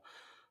of a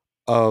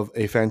of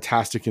a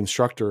fantastic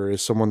instructor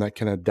is someone that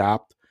can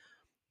adapt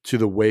to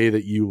the way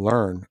that you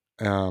learn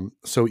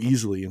so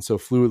easily and so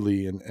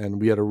fluidly. And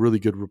we had a really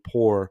good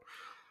rapport.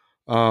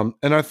 And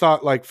I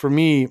thought, like, for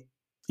me,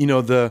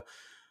 the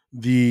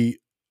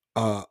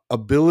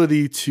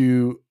ability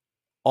to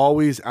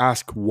always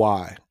ask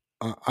why.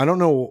 I don't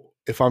know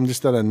if I'm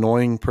just that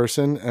annoying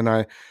person, and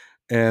I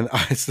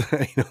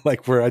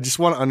like, where I just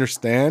want to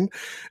understand.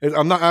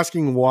 I'm not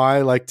asking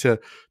why, like, to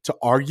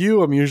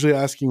argue. I'm usually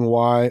asking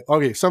why.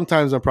 Okay,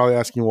 sometimes I'm probably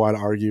asking why to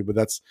argue, but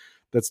that's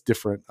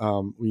different.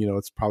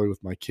 It's probably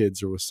with my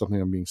kids or with something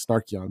I'm being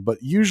snarky on. But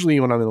usually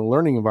when I'm in a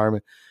learning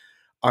environment,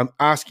 I'm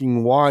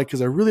asking why,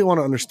 because I really want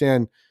to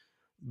understand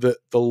the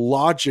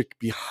logic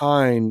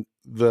behind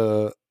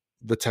the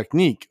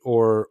technique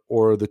or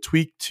the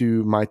tweak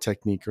to my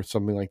technique or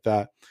something like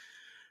that.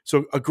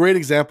 So a great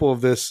example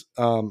of this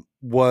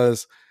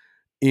was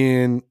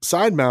in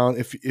side mount.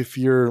 If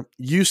you're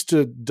used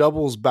to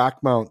doubles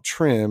back mount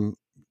trim,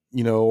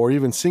 or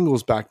even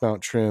singles back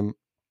mount trim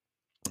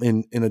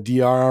in a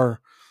DR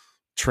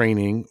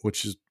training,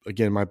 which is,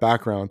 again, my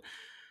background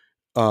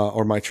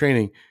or my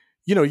training,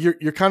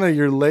 you're kind of,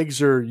 your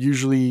legs are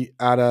usually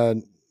at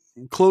a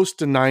close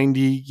to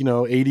 90,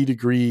 80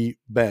 degree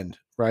bend,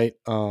 right?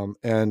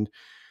 And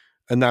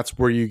that's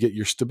where you get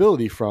your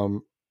stability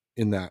from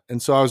in that. And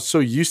so I was so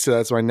used to that.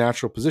 It's my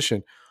natural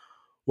position.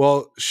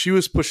 Well, she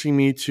was pushing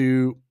me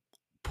to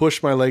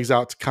push my legs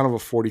out to kind of a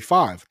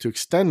 45, to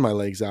extend my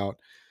legs out.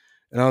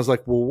 And I was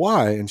like, well,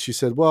 why? And she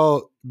said,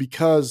 well,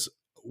 because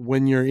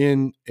when you're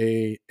in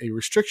a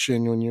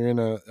restriction, when you're in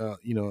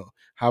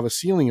have a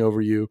ceiling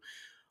over you,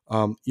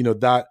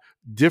 that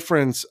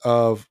difference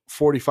of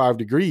 45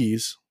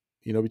 degrees,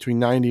 between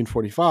 90 and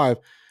 45,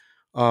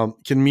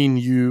 can mean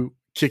you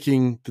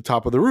kicking the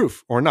top of the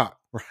roof or not,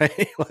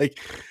 right? Like,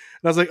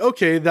 and I was like,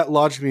 okay, that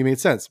logically made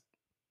sense.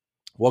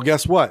 Well,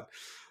 guess what?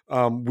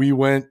 We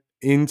went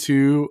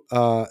into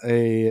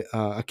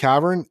a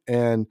cavern,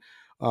 and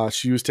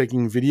she was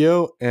taking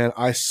video, and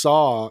I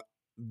saw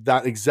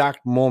that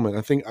exact moment.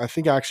 I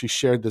think I actually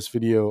shared this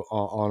video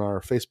on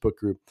our Facebook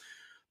group.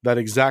 That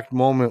exact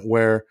moment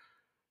where,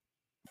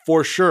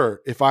 for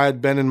sure, if I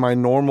had been in my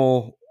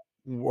normal,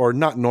 or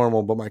not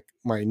normal, but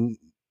my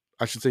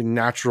I should say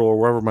natural, or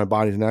wherever my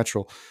body's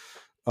natural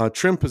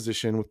trim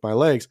position with my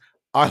legs,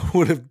 I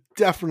would have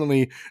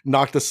definitely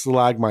knocked a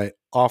stalagmite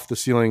off the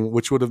ceiling,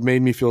 which would have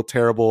made me feel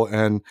terrible.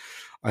 And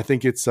I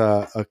think it's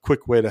a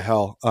quick way to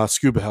hell,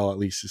 scuba hell at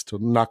least, is to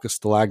knock a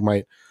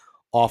stalagmite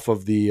off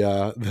of the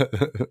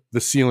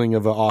ceiling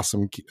of an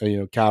awesome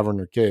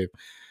cavern or cave.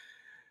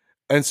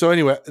 And so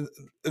anyway,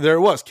 there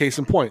it was, case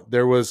in point.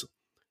 There was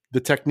the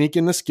technique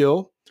and the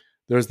skill.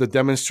 There's the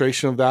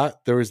demonstration of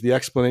that. There was the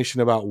explanation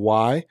about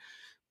why.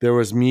 There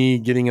was me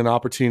getting an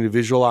opportunity to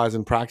visualize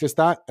and practice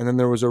that. And then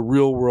there was a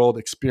real world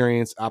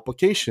experience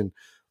application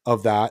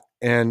of that.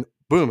 And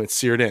boom, it's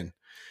seared in.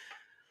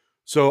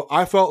 So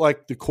I felt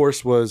like the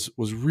course was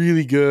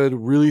really good,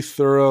 really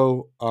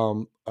thorough,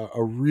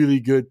 a really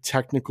good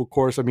technical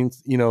course. I mean,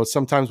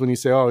 sometimes when you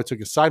say, oh, I took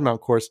a side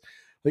mount course,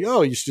 like,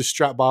 oh, you should just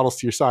strap bottles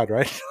to your side,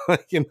 right?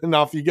 And then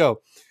off you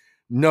go.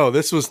 No,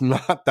 this was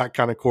not that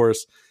kind of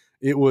course.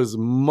 It was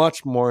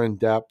much more in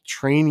depth,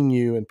 training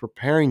you and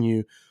preparing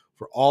you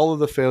for all of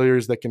the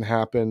failures that can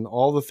happen,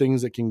 all the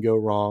things that can go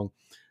wrong,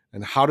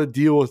 and how to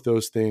deal with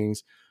those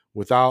things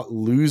without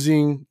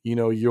losing,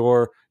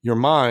 your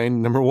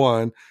mind, number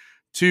one.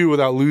 Two,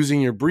 without losing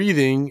your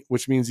breathing,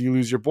 which means you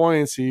lose your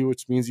buoyancy,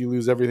 which means you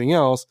lose everything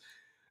else.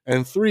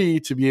 And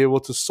three, to be able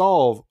to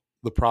solve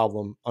the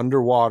problem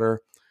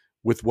underwater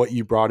with what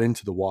you brought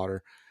into the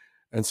water.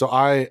 And so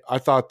I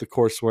thought the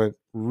course went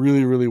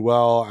really, really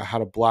well. I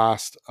had a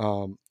blast.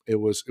 It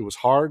was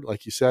hard,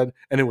 like you said,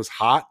 and it was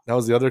hot. That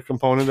was the other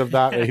component of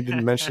that he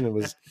didn't mention. It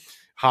was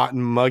hot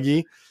and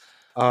muggy.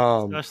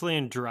 Especially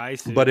in dry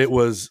suits. But it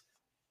was...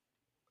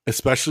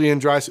 especially in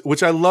dry,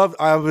 which I love.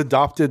 I've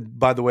adopted,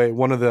 by the way,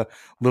 one of the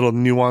little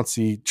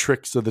nuancy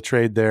tricks of the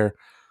trade there.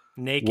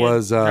 Naked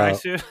was dry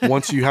suit.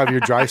 Once you have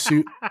your dry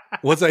suit,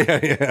 what's that?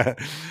 Yeah.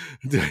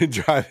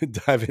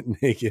 Dive it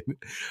naked.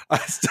 I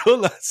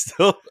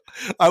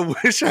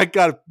wish I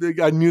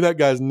knew that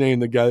guy's name,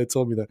 the guy that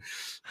told me that.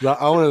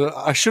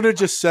 I should have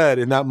just said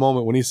in that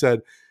moment when he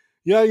said,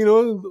 yeah,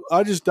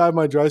 I just dive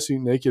my dry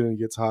suit naked and it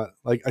gets hot.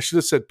 Like, I should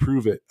have said,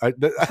 prove it.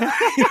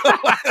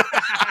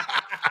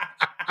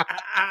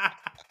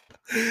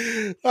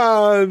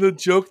 The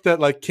joke that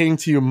like came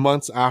to you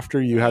months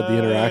after you had the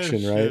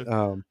interaction, right?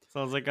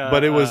 Sounds like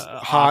but it was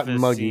hot and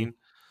muggy. Scene.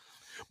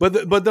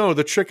 But no,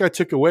 the trick I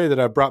took away that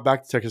I brought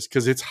back to Texas,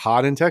 because it's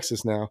hot in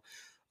Texas now,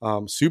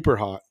 super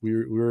hot.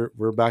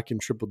 We're back in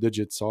triple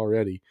digits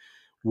already.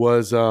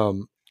 Was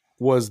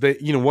that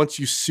once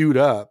you suit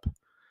up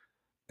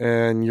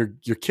and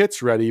your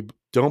kit's ready,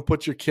 don't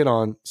put your kit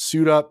on.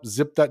 Suit up,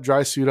 zip that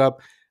dry suit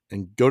up,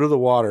 and go to the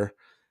water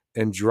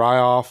and dry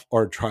off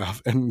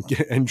and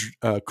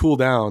cool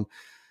down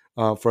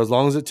for as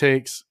long as it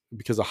takes,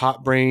 because a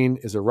hot brain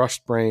is a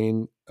rushed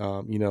brain,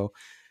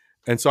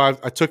 And so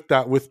I took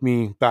that with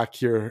me back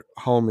here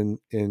home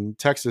in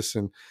Texas,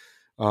 and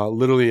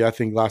Literally, I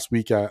think last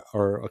week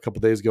or a couple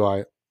of days ago,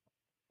 I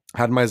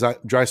had my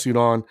dry suit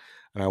on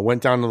and I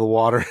went down to the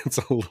water. It's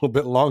a little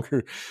bit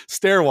longer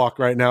stair walk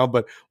right now,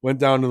 but went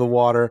down to the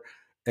water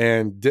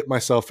and dipped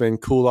myself in,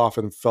 cooled off,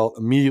 and felt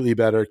immediately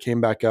better. Came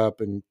back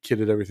up and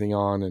kitted everything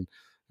on, and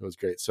it was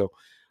great. So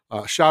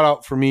shout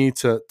out for me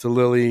to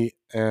Lily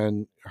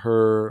and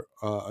her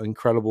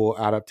incredible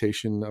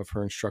adaptation of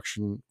her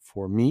instruction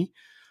for me.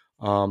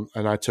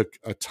 And I took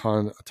a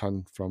ton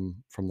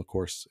from the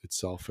course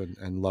itself,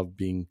 and loved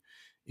being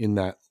in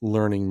that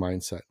learning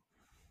mindset.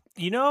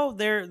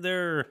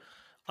 There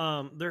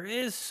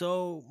is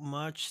so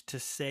much to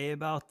say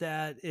about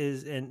that,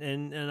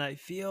 and I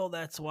feel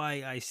that's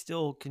why I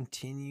still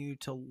continue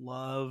to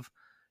love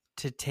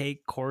to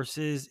take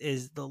courses,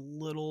 is the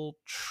little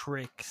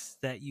tricks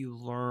that you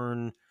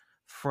learn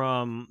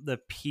from the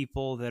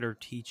people that are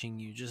teaching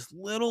you. Just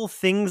little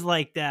things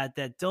like that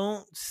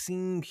don't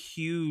seem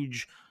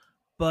huge,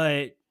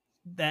 but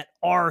that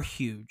are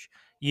huge.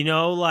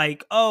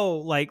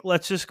 Like,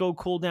 let's just go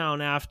cool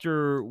down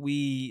after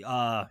we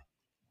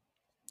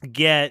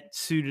get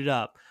suited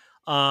up.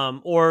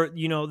 Or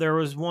there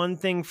was one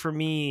thing for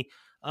me,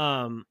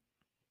 and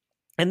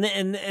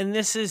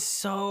this is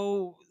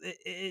so,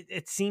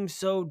 it seems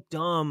so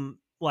dumb,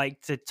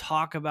 like, to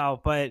talk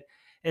about, but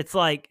it's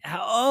like,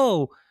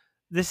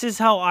 this is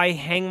how I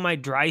hang my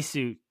dry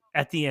suit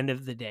at the end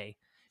of the day.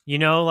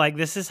 Like,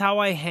 this is how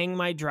I hang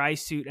my dry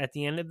suit at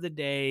the end of the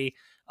day,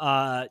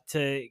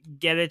 to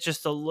get it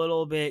just a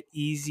little bit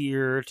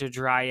easier to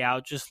dry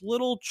out. Just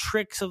little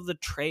tricks of the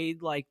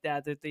trade like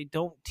that they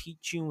don't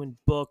teach you in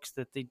books,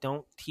 that they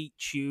don't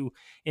teach you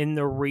in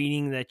the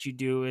reading that you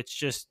do. It's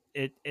just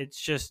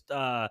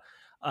a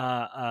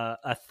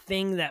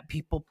thing that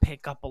people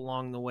pick up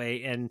along the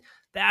way, and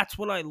that's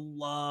what I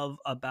love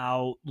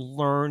about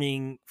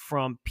learning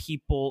from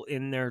people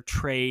in their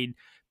trade,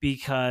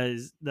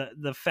 because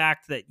the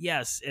fact that,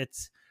 yes,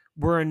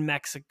 we're in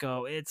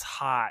Mexico, it's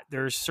hot.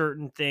 There's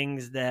certain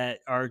things that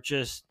are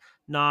just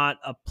not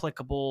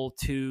applicable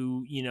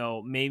to,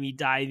 maybe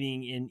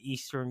diving in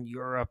Eastern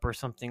Europe or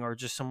something, or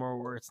just somewhere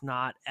where it's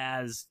not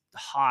as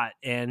hot.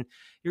 And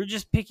you're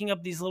just picking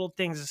up these little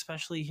things,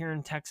 especially here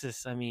in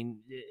Texas. I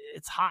mean,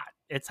 it's hot.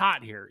 It's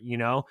hot here,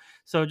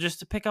 So just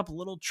to pick up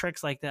little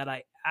tricks like that,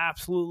 I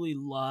absolutely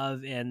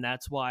love. And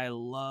that's why I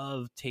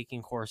love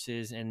taking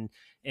courses and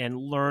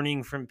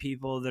learning from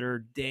people that are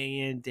day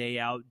in, day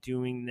out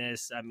doing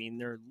this. I mean,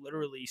 they're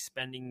literally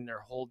spending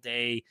their whole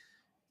day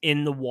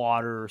in the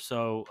water.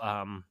 So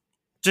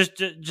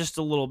just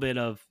a little bit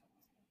of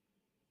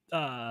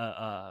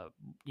to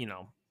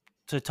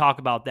talk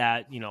about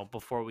that,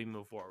 before we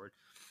move forward.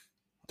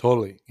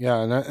 Totally.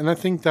 Yeah. And I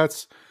think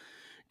that's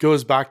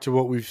goes back to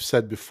what we've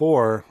said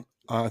before.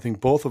 I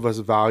think both of us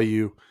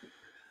value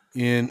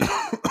in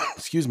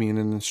in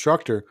an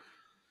instructor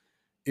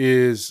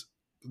is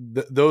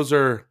those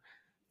are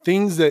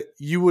things that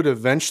you would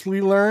eventually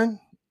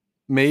learn,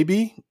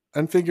 maybe,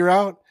 and figure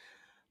out.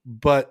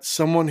 But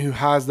someone who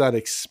has that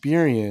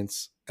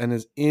experience and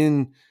is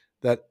in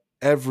that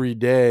every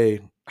day,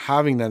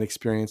 having that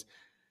experience,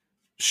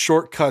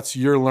 shortcuts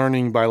your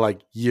learning by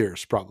like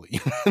years, probably,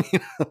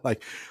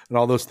 like, and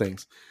all those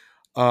things.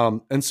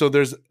 And so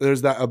there's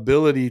that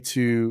ability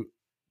to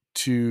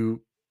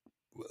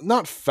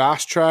not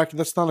fast track.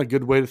 That's not a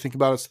good way to think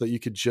about it, so that you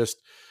could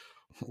just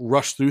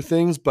rush through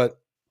things.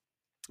 But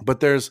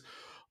there's,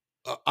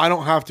 I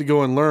don't have to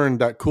go and learn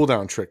that cool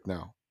down trick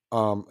now.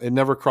 It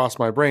never crossed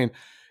my brain.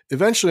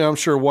 Eventually, I'm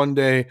sure one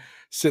day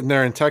sitting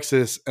there in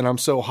Texas and I'm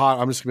so hot,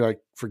 I'm just gonna be like,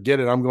 forget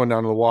it. I'm going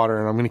down to the water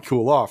and I'm going to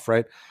cool off.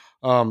 Right.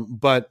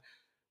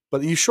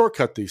 But you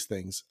shortcut these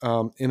things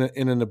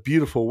in a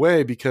beautiful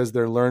way, because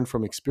they're learned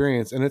from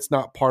experience, and it's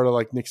not part of,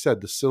 like Nick said,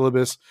 the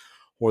syllabus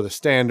or the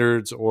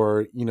standards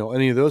or,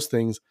 any of those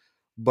things,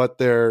 but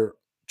they're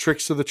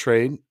tricks of the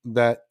trade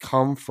that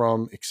come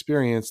from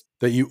experience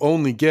that you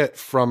only get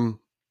from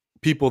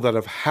people that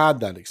have had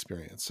that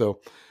experience.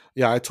 So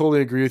yeah, I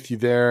totally agree with you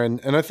there.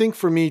 And I think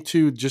for me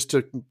too, just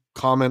to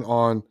comment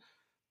on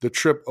the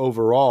trip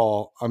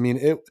overall, I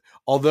mean,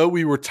 although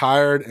we were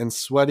tired and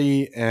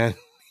sweaty and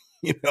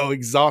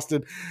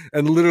exhausted,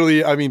 and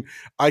literally, I mean,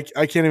 I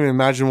can't even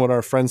imagine what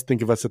our friends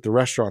think of us at the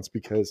restaurants,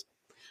 because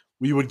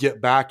we would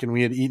get back and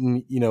we had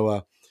eaten,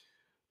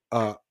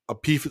 a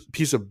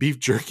piece of beef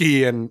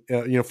jerky and,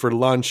 for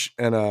lunch,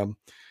 and a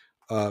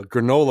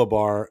granola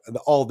bar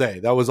all day.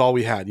 That was all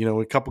we had,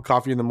 a cup of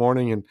coffee in the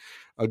morning and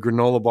a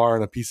granola bar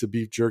and a piece of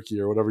beef jerky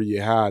or whatever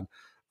you had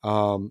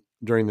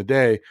during the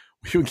day.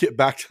 We would get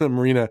back to the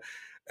marina,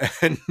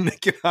 and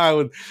Nick and I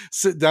would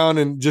sit down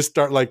and just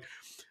start like,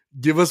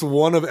 give us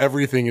one of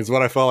everything, is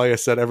what I felt like I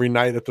said every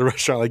night at the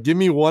restaurant. Like, give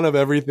me one of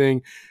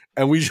everything.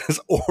 And we just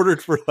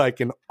ordered for like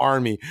an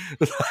army.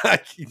 And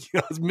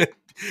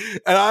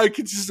I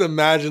could just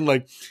imagine,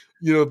 like,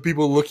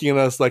 people looking at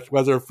us, like,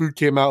 as our food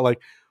came out,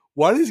 like,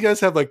 why do these guys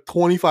have like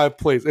 25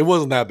 plates? It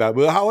wasn't that bad,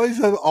 but how do these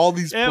have all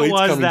these It plates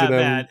was coming that to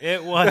them? bad.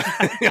 It was.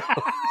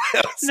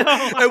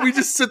 No. And we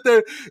just sit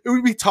there and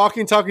we'd be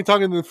talking, and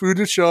the food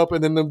would show up,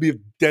 and then there'd be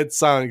dead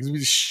silent because we'd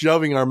be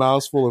shoving our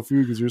mouths full of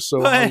food because we're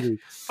so hungry.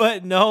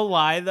 But no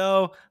lie,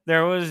 though,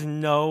 there was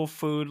no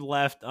food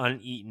left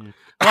uneaten.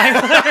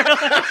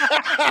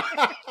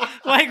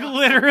 Like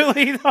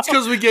literally, though. It's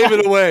because we gave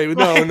it away.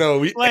 No,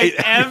 we like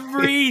ate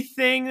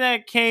everything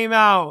that came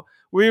out.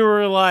 We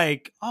were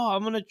like, "Oh,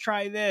 I'm gonna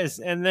try this,"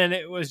 and then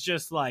it was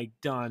just like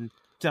done.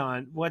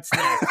 What's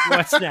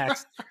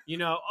next?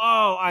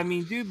 Oh, I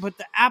mean, dude, but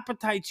the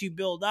appetites you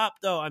build up,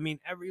 though. I mean,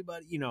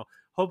 everybody,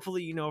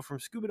 hopefully, from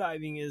scuba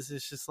diving it's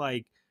just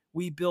like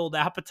we build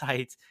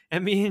appetites,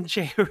 and me and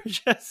Jay were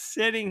just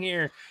sitting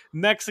here,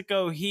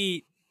 Mexico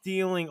heat,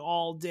 dealing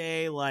all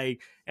day,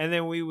 like, and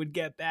then we would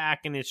get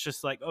back, and it's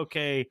just like,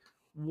 okay,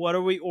 what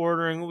are we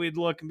ordering? We'd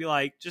look and be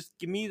like, just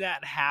give me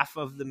that half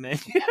of the menu.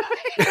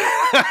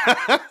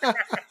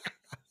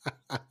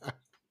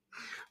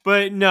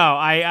 But no,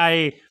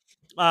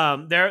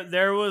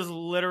 there was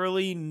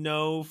literally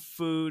no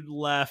food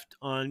left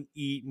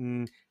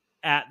uneaten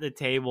at the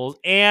tables,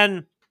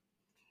 and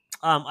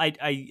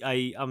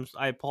I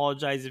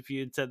apologize if you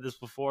had said this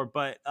before,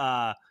 but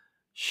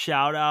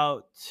shout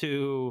out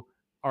to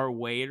our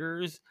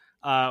waiters.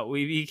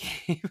 We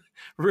became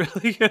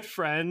really good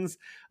friends.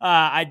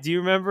 I do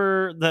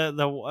remember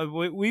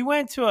we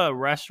went to a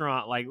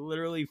restaurant like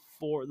literally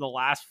for the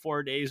last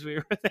 4 days we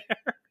were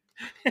there.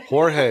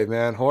 Jorge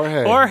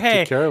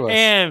took care of us.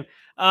 And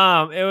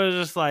it was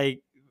just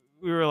like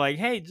we were like,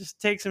 hey, just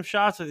take some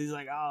shots with. He's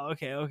like, oh,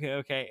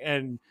 okay,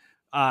 and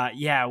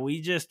yeah, we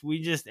just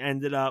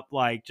ended up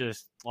like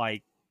just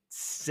like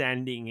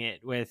sending it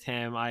with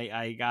him.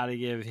 I gotta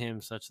give him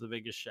such the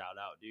biggest shout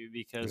out, dude,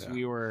 because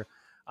we were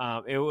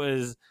it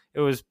was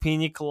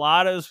pina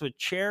coladas with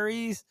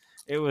cherries,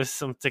 it was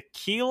some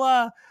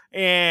tequila,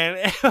 and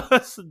it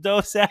was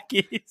Dos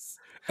Equis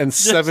and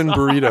 7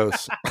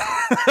 burritos.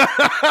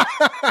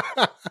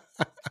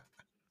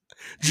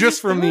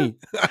 Just for me.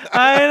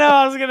 I know,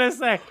 I was gonna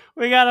say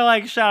we gotta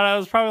like shout out. It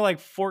was probably like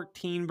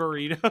 14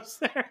 burritos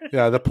there.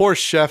 Yeah, the poor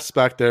chefs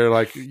back there,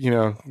 like,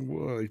 well,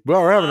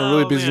 we're having a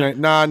really busy night.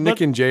 Nah,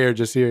 Nick and Jay are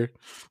just here.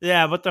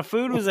 Yeah, but the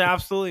food was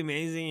absolutely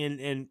amazing,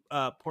 and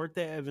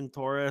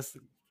Fuerteventura,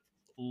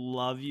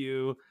 love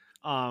you.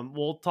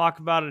 We'll talk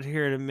about it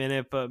here in a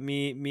minute, but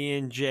me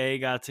and Jay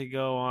got to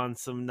go on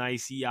some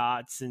nice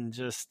yachts and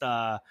just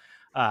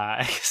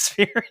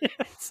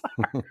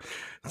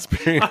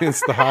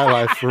experience the high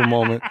life for a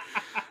moment.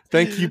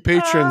 Thank you,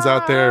 patrons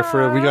out there,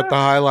 we got the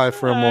high life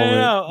for a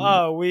moment.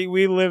 Oh,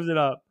 we lived it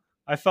up.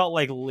 I felt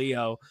like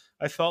Leo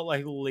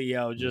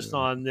just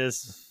on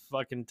this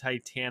fucking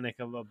Titanic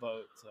of a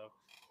boat. So,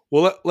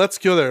 well, let's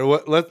go there.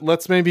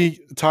 Let's maybe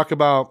talk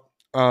about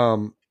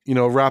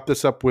wrap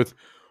this up with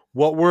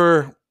what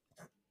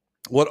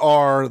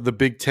are the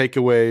big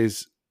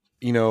takeaways,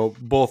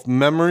 both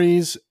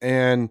memories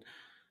and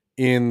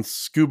in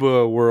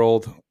scuba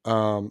world,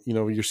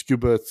 your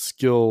scuba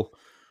skill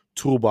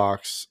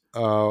toolbox.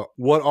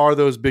 What are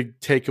those big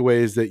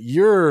takeaways that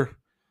you're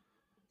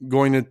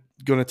going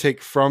to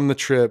take from the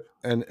trip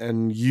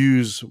and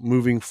use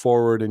moving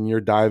forward in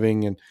your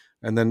diving,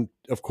 and then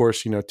of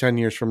course 10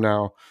 years from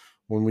now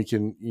when we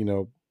can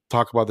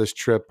talk about this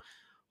trip,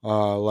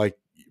 like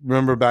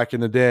remember back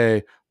in the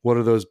day, what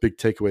are those big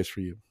takeaways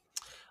for you?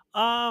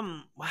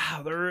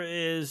 Wow, there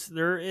is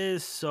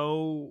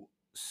so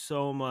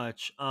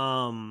much.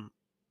 Wow,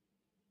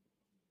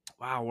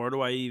 where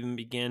do I even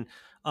begin?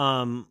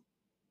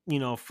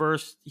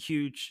 First,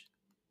 huge,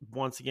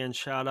 once again,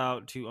 shout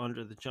out to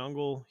Under the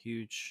Jungle.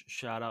 Huge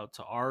shout out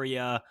to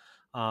Aria.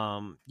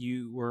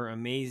 You were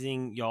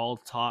amazing. Y'all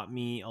taught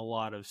me a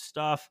lot of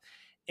stuff,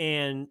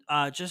 and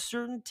just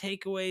certain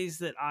takeaways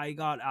that I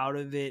got out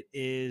of it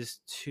is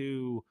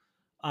to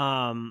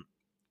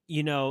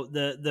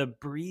the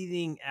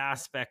breathing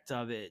aspect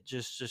of it,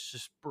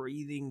 just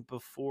breathing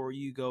before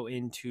you go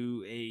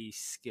into a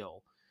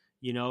skill,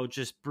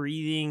 just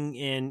breathing,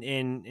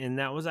 and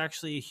that was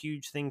actually a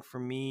huge thing for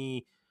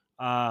me,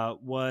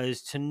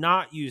 was to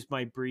not use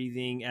my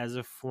breathing as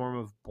a form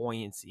of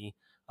buoyancy.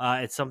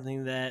 It's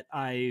something that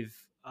I've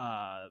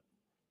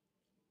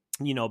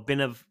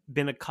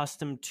been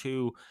accustomed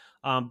to,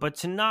 but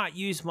to not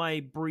use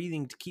my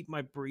breathing, to keep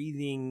my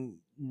breathing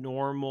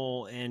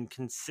normal and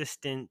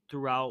consistent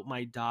throughout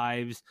my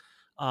dives.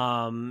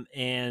 And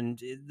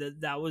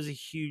that was a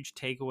huge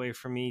takeaway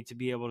for me to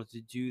be able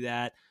to do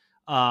that.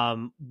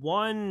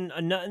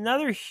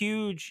 Another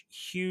huge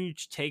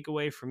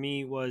takeaway for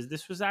me was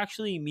this was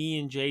actually me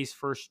and Jay's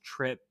first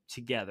trip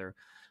together.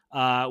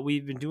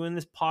 We've been doing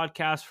this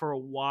podcast for a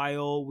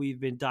while. We've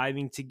been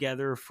diving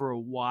together for a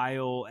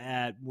while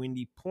at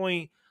Windy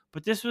Point,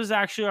 but this was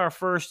actually our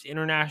first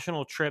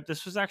international trip.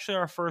 This was actually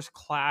our first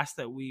class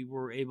that we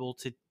were able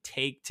to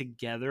take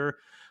together.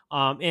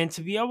 And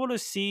to be able to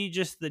see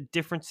just the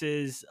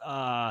differences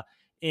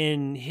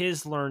in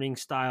his learning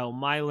style,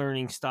 my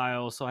learning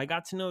style. So I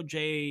got to know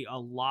Jay a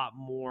lot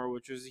more,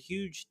 which was a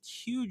huge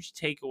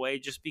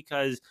takeaway, just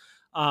because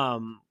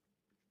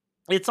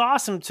it's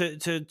awesome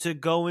to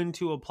go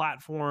into a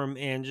platform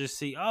and just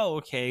see, oh,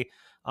 okay,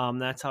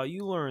 that's how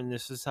you learn.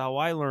 This is how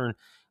I learn.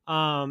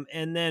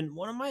 And then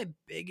one of my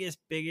biggest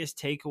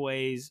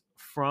takeaways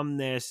from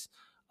this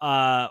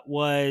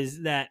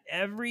was that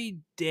every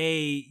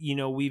day,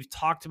 we've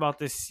talked about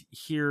this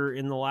here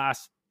in the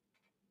last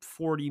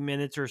 40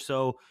 minutes or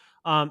so.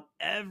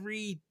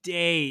 Every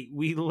day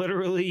we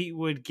literally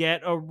would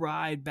get a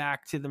ride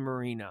back to the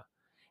marina,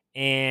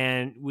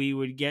 and we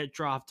would get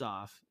dropped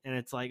off, and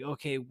it's like,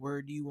 okay,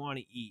 where do you want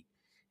to eat?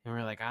 And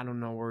we're like, I don't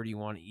know, where do you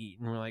want to eat?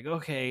 And we're like,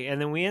 okay.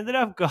 And then we ended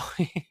up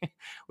going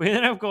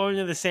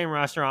to the same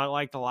restaurant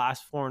like the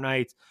last 4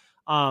 nights.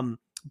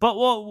 But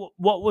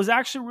what was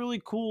actually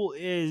really cool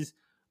is,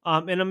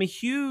 and I'm a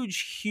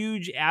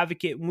huge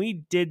advocate, and we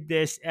did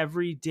this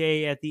every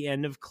day at the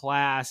end of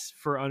class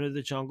for Under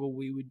the Jungle.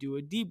 We would do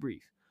a debrief.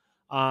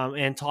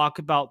 And talk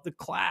about the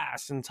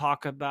class, and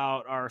talk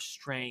about our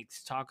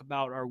strengths, talk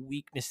about our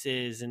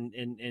weaknesses, and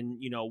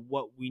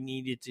what we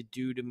needed to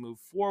do to move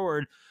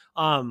forward.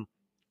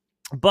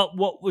 But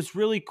what was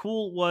really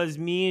cool was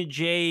me and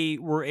Jay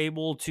were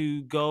able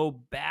to go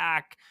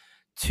back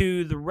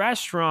to the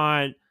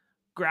restaurant,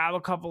 grab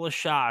a couple of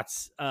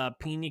shots,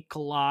 pina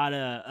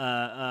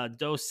colada,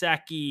 Dos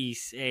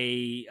Equis,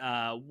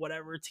 a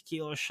whatever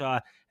tequila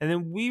shot, and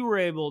then we were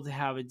able to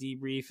have a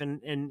debrief,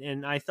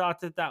 and I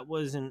thought that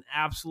was an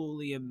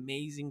absolutely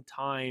amazing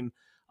time,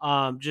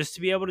 just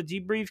to be able to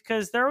debrief,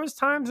 because there was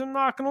times, I'm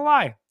not gonna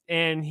lie,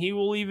 and he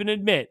will even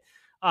admit,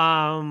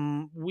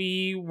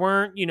 we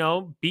weren't,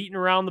 beating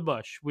around the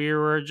bush. We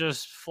were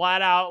just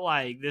flat out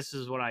like, this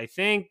is what I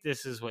think,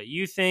 this is what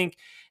you think,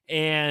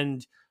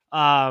 and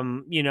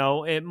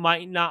it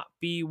might not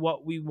be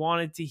what we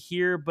wanted to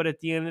hear, but at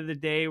the end of the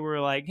day,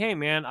 we're like, hey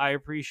man, I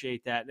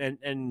appreciate that.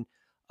 And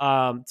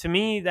to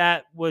me,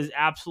 that was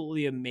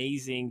absolutely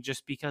amazing,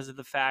 just because of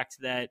the fact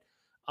that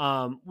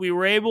we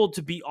were able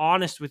to be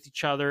honest with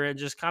each other and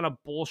just kind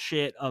of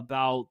bullshit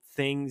about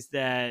things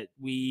that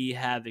we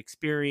have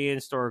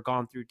experienced or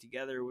gone through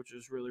together, which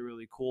was really,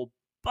 really cool.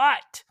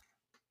 But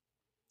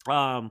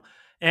and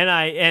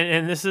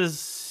this is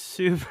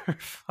super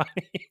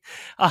funny.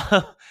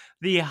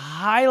 The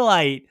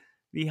highlight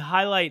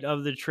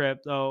of the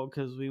trip, though,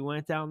 because we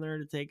went down there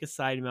to take a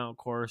side mount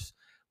course.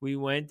 We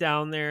went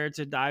down there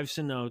to dive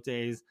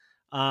cenotes.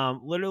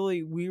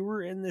 Literally, we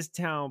were in this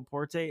town,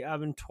 Puerto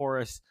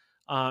Aventuras.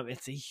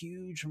 It's a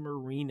huge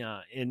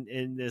marina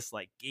in this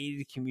like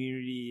gated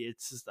community.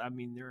 It's just,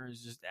 there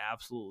is just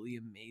absolutely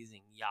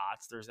amazing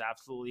yachts. There's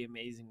absolutely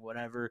amazing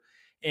whatever.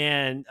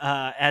 And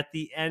at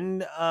the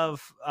end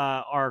of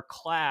our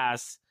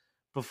class,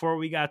 before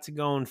we got to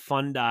go and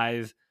fun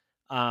dive,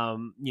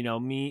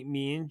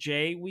 me and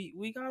Jay,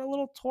 we got a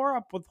little tour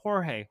up with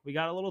Jorge. We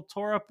got a little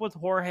tour up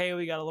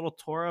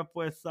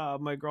with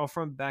my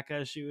girlfriend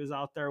Becca. She was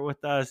out there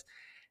with us.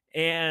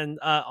 And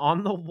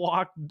on the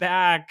walk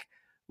back,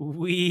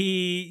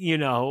 we,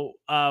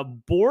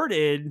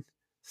 boarded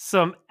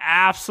some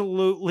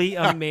absolutely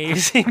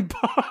amazing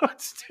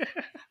boats.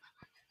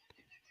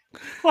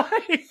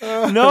 Like,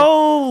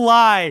 no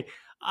lie.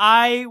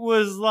 I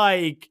was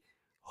like,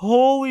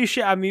 holy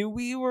shit.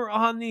 We were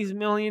on these $1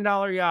 million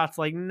yachts.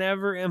 Like,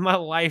 never in my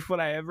life would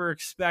I ever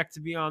expect to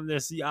be on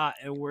this yacht.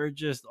 And we're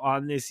just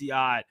on this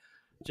yacht,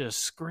 just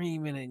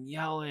screaming and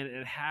yelling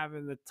and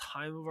having the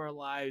time of our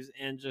lives.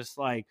 And just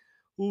like,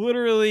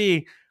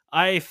 literally,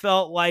 I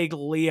felt like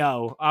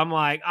Leo. I'm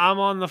like, I'm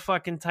on the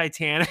fucking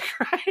Titanic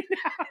right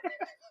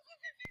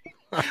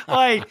now.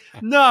 Like,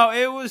 no,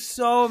 it was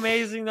so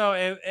amazing though.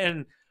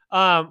 And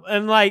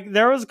like,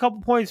 there was a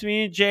couple points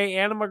me and Jay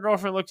and my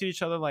girlfriend looked at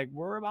each other like,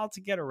 we're about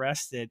to get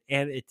arrested,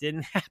 and it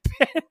didn't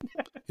happen.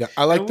 Yeah,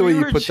 I like the way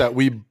you put that.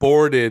 We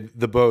boarded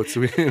the boats.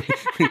 We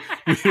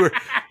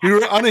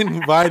were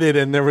uninvited,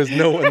 and there was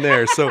no one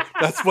there. So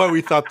that's why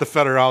we thought the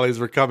federales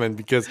were coming,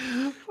 because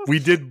we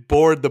did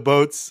board the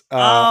boats,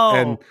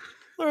 and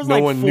there was no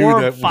like one 4 knew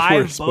or that 5 we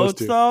were boats supposed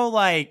to. though.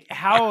 Like,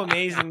 how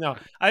amazing though.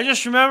 I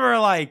just remember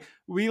like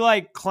we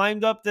like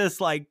climbed up this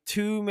like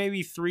 2,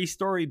 maybe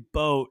 3-story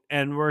boat,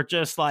 and we're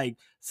just like,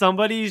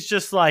 somebody's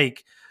just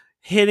like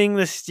hitting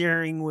the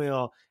steering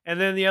wheel,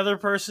 and then the other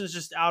person's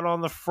just out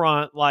on the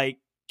front, like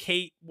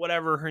Kate,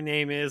 whatever her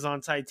name is on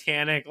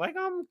Titanic, like,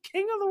 I'm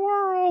king of the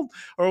world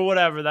or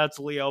whatever. That's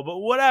Leo, but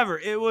whatever.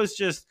 It was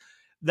just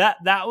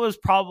that was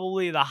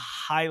probably the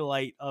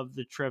highlight of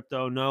the trip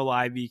though, no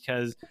lie,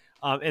 because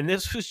and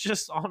this was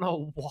just on a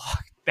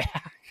walk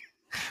back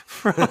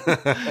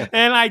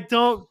and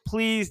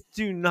please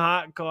do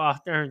not go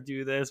out there and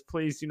do this.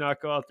 Please do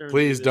not go out there and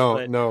please do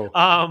this. Don't.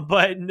 No.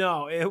 But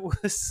no, it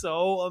was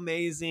so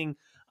amazing.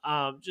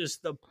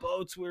 Just the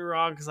boats we were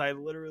on, because I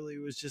literally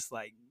was just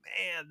like,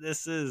 man,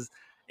 this is,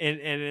 and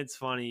it's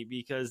funny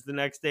because the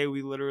next day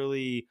we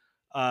literally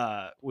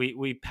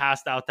we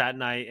passed out that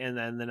night, and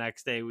then the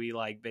next day we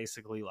like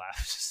basically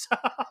left.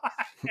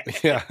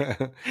 Yeah.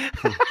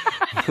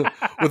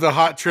 With a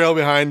hot trail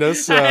behind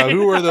us.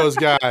 Who were those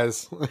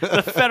guys?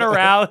 The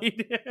Federale.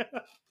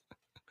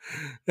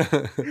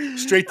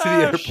 Straight to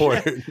the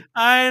airport. Shit.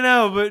 I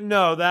know, but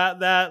no,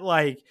 that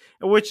like,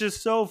 which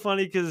is so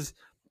funny because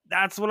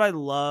that's what I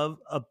love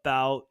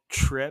about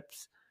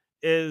trips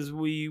is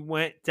we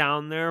went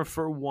down there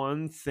for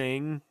one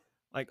thing,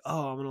 like,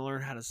 oh, I'm gonna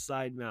learn how to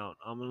side mount.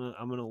 I'm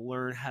gonna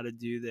learn how to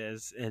do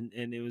this, and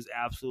it was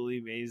absolutely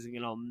amazing,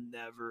 and I'll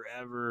never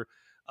ever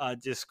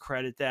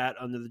discredit that.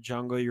 Under the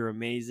Jungle, you're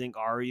amazing.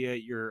 Arya,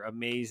 you're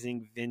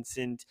amazing.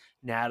 Vincent,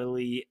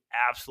 Natalie,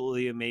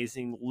 absolutely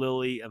amazing.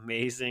 Lily,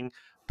 amazing.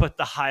 But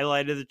the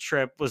highlight of the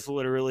trip was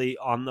literally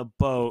on the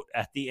boat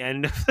at the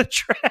end of the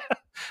trip.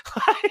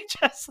 I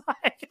just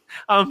like,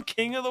 I'm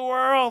king of the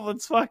world.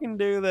 Let's fucking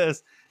do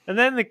this. And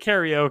then the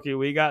karaoke.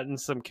 We got in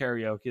some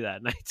karaoke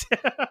that night.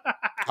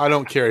 I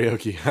don't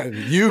karaoke.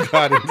 You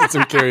got into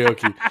some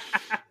karaoke.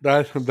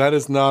 That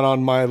is not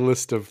on my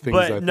list of things.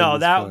 But no,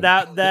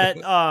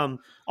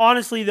 that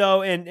honestly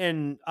though,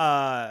 and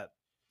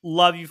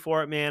love you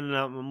for it, man. And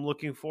I'm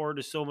looking forward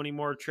to so many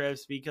more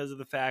trips because of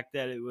the fact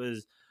that it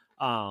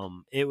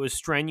was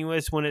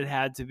strenuous when it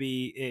had to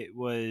be. It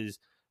was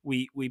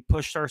we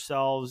pushed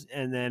ourselves,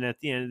 and then at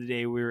the end of the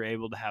day, we were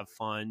able to have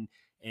fun,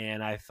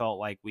 and I felt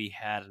like we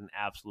had an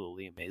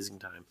absolutely amazing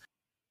time.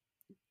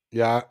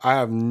 Yeah, I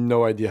have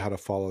no idea how to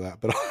follow that,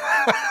 but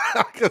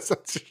I guess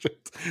that's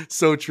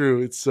so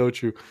true. It's so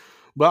true.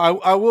 But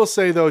I will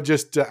say, though,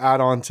 just to add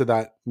on to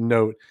that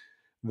note,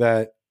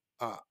 that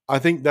I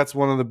think that's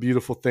one of the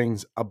beautiful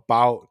things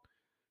about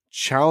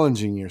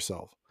challenging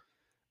yourself.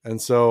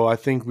 And so I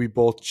think we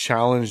both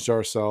challenged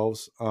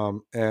ourselves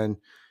and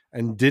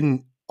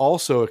didn't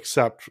also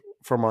accept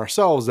from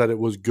ourselves that it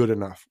was good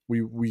enough.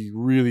 We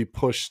really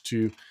pushed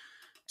to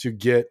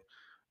get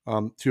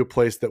to a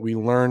place that we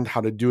learned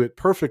how to do it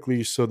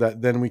perfectly so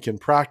that then we can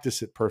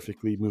practice it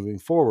perfectly moving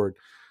forward.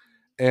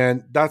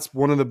 And that's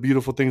one of the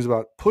beautiful things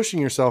about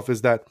pushing yourself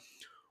is that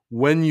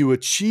when you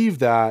achieve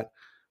that,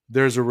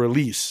 there's a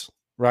release,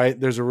 right?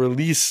 There's a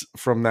release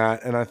from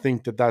that. And I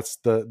think that that's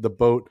the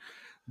boat,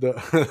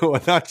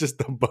 well, not just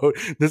the boat.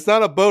 It's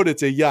not a boat,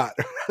 it's a yacht.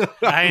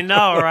 I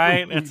know,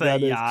 right? It's a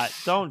yacht.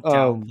 Don't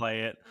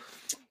downplay it.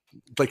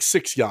 Like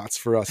 6 yachts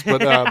for us.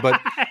 But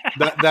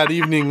that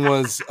evening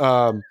was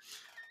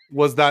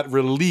that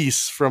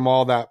release from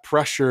all that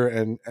pressure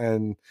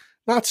and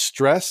not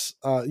stress.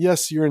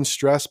 Yes, you're in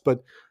stress,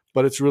 but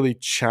it's really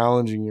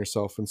challenging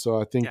yourself. And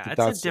so I think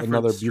that's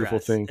another beautiful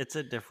thing. It's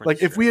a different like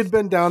stress. If we had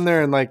been down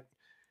there and like,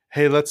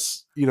 hey,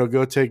 let's,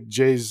 go take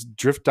Jay's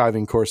drift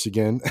diving course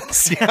again and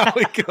see how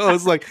it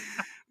goes. Like,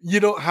 you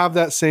don't have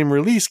that same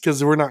release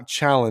because we're not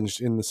challenged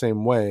in the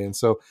same way. And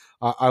so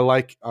I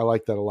like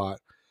that a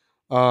lot.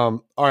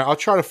 All right, I'll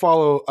try to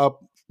follow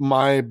up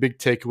my big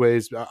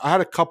takeaways. I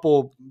had a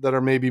couple that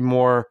are maybe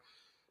more,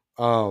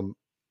 not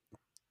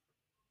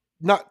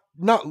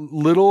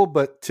little,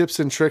 but tips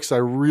and tricks I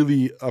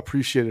really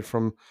appreciated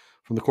from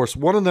the course.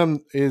 One of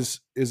them is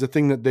a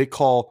thing that they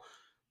call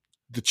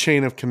the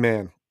chain of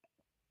command.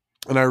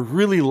 And I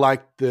really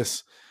liked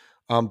this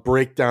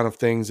breakdown of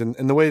things. And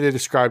the way they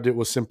described it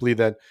was simply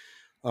that,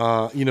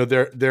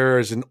 there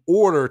is an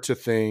order to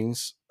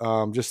things,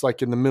 just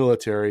like in the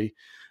military,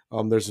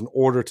 there's an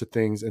order to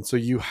things. And so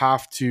you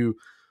have to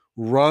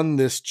run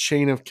this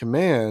chain of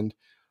command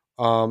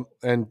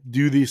and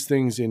do these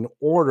things in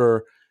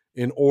order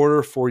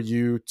for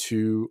you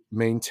to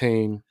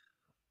maintain,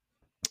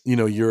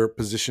 your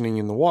positioning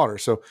in the water.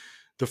 So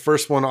the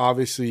first one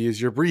obviously is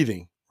your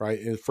breathing, right?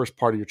 In the first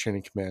part of your chain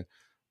of command,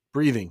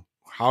 breathing.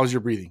 How's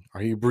your breathing?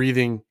 Are you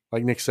breathing,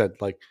 like Nick said,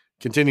 like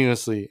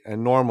continuously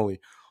and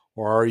normally,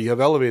 or are you have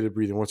elevated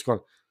breathing? What's going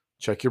on?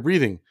 Check your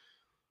breathing.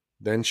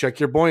 Then check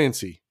your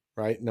buoyancy,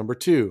 right? Number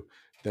 2,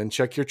 then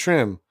check your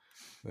trim.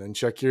 Then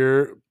check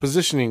your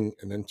positioning,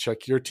 and then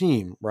check your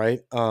team,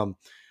 right? And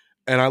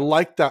I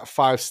like that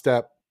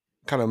 5-step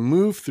kind of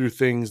move through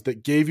things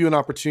that gave you an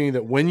opportunity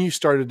that when you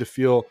started to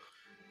feel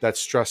that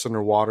stress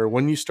underwater,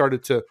 when you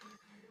started to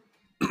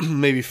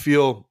maybe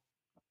feel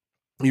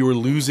you were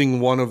losing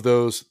one of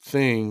those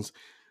things,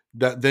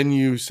 that then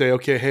you say,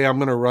 okay, hey, I'm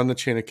going to run the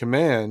chain of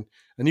command.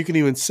 And you can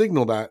even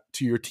signal that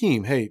to your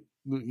team. Hey,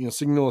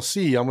 signal a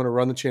C, I'm going to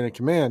run the chain of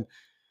command.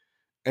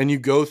 And you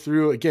go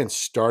through, again,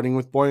 starting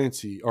with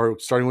buoyancy or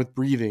starting with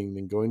breathing,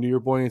 then going to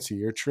your buoyancy,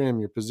 your trim,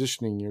 your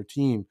positioning, your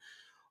team,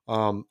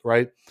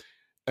 right?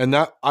 And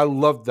that I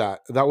loved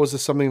that. That was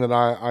something that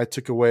I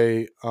took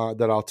away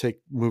that I'll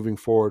take moving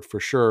forward for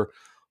sure,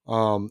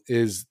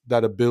 is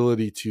that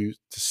ability to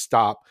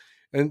stop.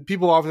 And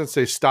people often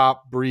say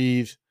stop,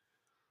 breathe,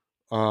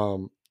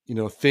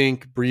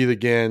 think, breathe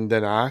again,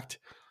 then act.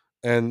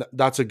 And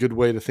that's a good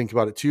way to think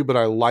about it too. But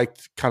I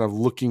liked kind of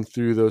looking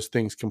through those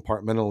things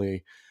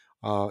compartmentally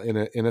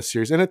in a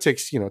series, and it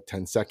takes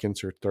 10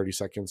 seconds or 30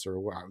 seconds or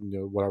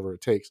whatever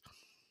it takes.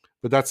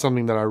 But that's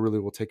something that I really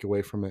will take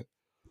away from it.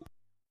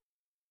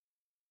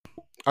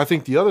 I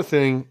think the other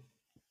thing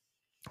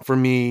for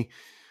me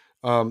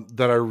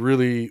that I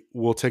really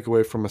will take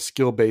away from a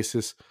skill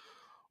basis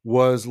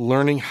was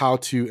learning how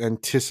to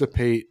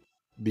anticipate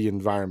the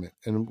environment.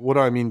 And what do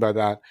I mean by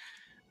that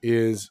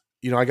is,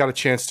 I got a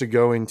chance to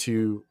go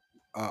into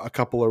a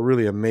couple of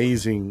really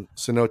amazing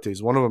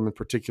cenotes. One of them in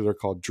particular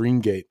called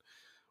Dreamgate,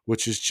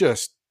 which is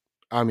just,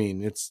 I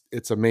mean,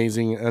 it's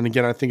amazing. And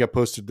again, I think I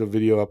posted the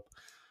video up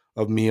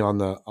of me on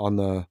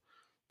the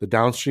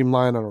downstream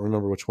line. I don't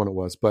remember which one it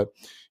was, but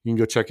you can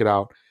go check it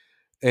out.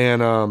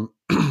 And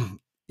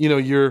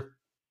you're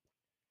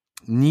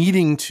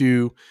needing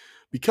to,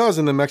 because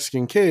in the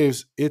Mexican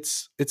caves,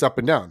 it's up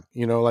and down.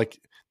 Like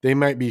they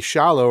might be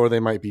shallow or they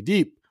might be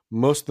deep.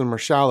 Most of them are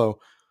shallow,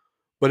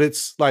 but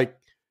it's like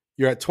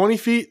you're at 20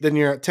 feet, then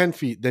you're at 10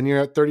 feet, then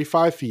you're at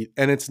 35 feet.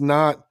 And it's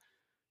not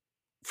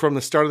from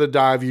the start of the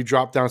dive, you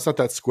drop down. It's not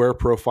that square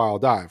profile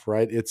dive,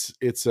 right?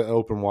 It's an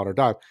open water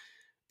dive.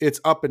 It's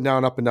up and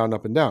down, up and down,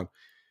 up and down.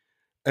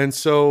 And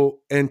so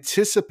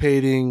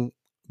anticipating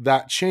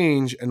that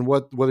change and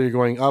whether you're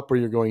going up or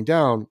you're going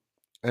down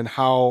and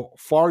how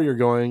far you're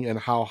going and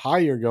how high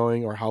you're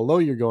going or how low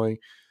you're going,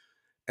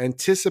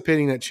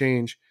 anticipating that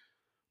change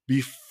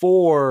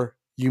before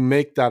you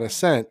make that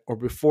ascent or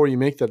before you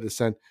make that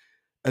descent,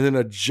 and then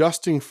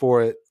adjusting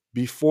for it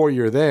before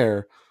you're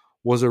there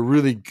was a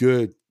really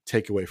good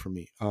takeaway for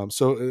me.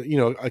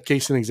 A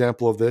case and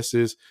example of this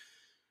is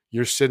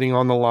you're sitting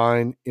on the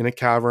line in a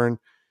cavern.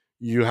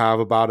 You have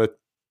about a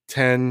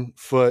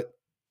 10-foot,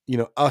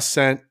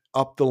 ascent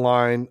up the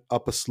line,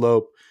 up a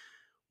slope.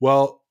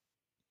 Well,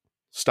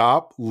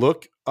 stop,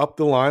 look up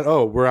the line.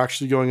 Oh, we're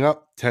actually going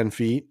up 10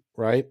 feet,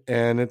 right?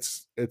 And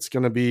it's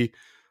going to be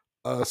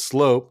a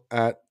slope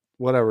at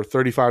whatever,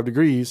 35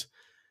 degrees.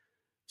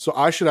 So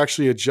I should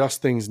actually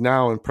adjust things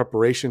now in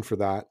preparation for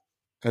that,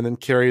 and then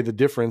carry the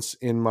difference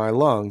in my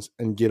lungs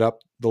and get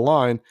up the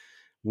line.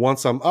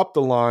 Once I'm up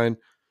the line,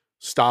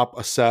 stop,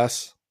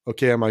 assess.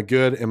 Okay, am I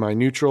good? Am I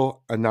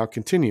neutral? And now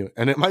continue.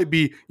 And it might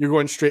be you're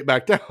going straight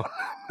back down.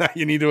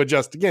 You need to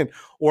adjust again.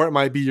 Or it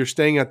might be you're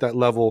staying at that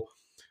level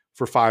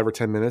for 5 or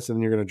 10 minutes and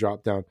then you're going to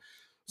drop down.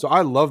 So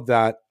I love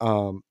that,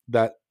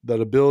 that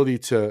ability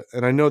to,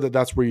 and I know that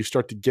that's where you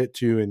start to get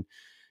to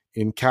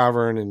in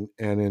cavern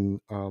and in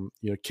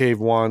cave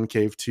 1,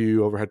 cave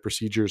 2, overhead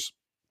procedures,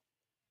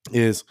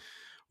 is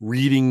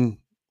reading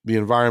the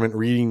environment,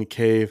 reading the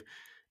cave,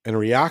 and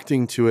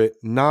reacting to it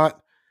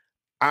not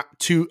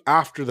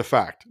after the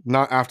fact,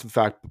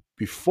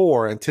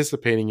 before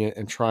anticipating it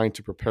and trying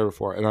to prepare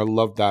for it. And I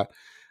love that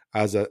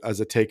as a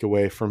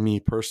takeaway for me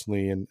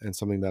personally, and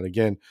something that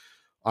again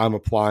I'm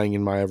applying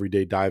in my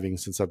everyday diving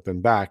since I've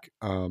been back.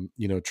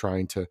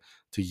 Trying to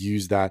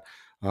use that,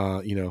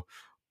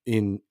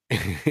 in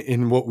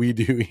what we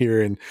do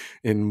here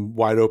in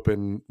wide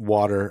open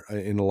water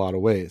in a lot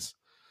of ways.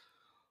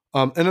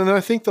 And then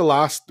I think the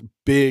last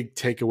big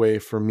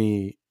takeaway for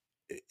me,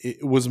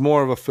 it was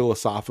more of a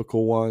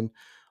philosophical one,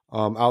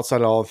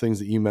 outside of all the things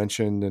that you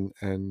mentioned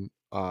and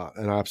I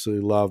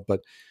absolutely love.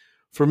 But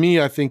for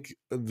me, I think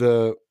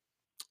the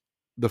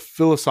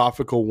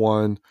philosophical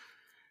one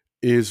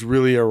is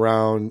really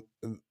around,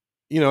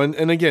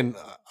 and again,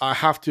 I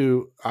have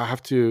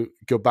to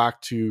go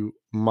back to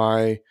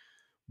my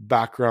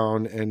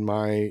background and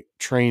my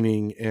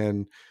training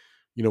and,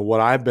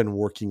 what I've been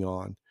working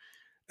on.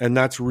 And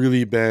that's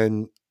really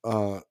been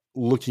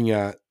looking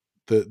at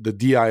the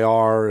DIR,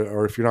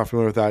 or if you're not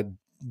familiar with that,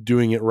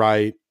 doing it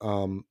right,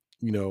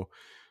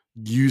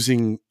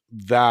 using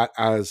that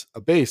as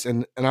a base.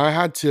 And I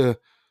had to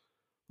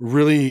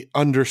really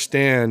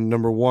understand,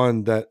 number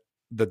one, that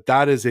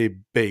is a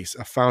base,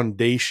 a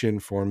foundation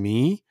for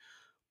me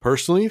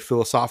personally,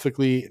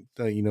 philosophically,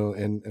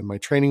 and my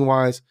training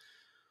wise.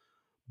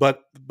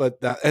 But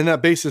that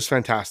base is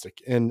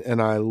fantastic.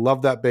 And I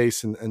love that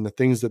base, and the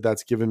things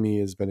that's given me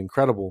has been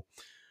incredible.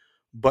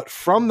 But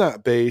from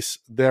that base,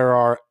 there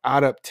are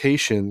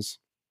adaptations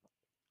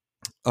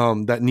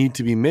that need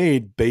to be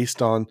made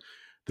based on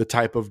the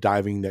type of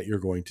diving that you're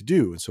going to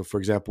do. And so, for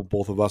example,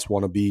 both of us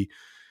want to be,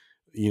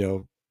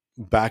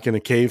 back in a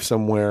cave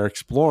somewhere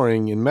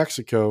exploring in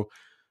Mexico.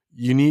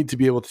 You need to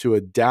be able to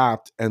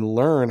adapt and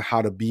learn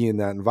how to be in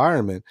that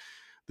environment.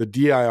 The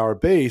DIR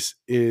base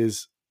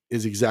is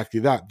exactly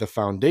that, the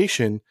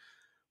foundation,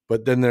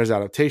 but then there's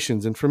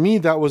adaptations. And for me,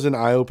 that was an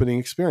eye-opening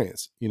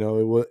experience.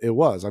 It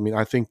was. I mean,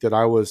 I think that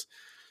I was,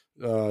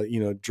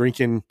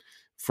 drinking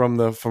from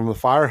the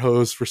fire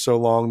hose for so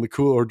long,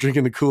 or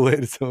drinking the Kool-Aid,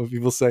 as some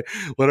people say,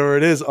 whatever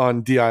it is,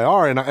 on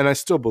DIR. And I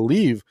still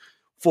believe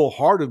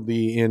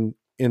full-heartedly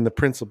in the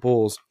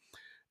principles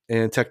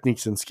and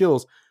techniques and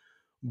skills,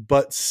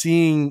 but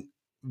seeing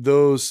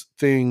those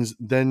things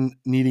then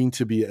needing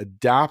to be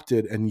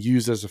adapted and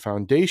used as a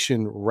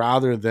foundation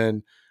rather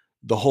than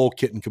the whole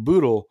kit and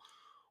caboodle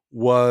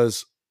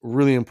was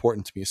really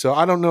important to me. So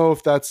I don't know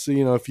if that's,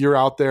 if you're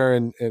out there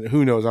and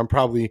who knows, I'm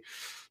probably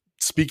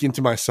speaking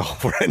to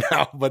myself right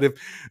now, but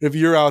if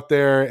you're out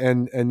there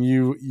and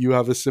you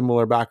have a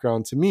similar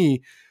background to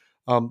me,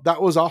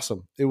 that was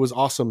awesome. It was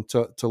awesome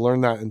to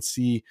learn that and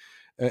see,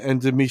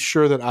 and to be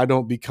sure that I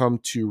don't become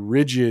too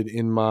rigid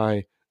in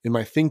my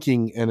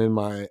thinking and in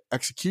my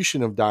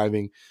execution of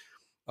diving,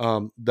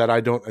 that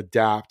I don't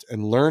adapt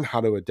and learn how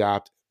to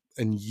adapt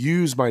and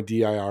use my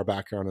DIR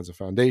background as a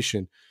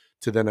foundation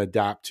to then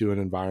adapt to an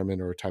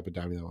environment or a type of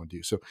diving that I want to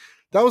do. So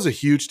that was a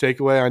huge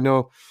takeaway. I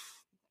know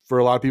for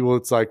a lot of people,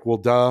 it's like, well,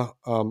 duh.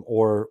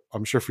 Or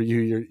I'm sure for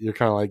you, you're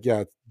kind of like,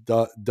 yeah,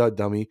 duh,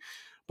 dummy.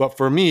 But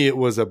for me, it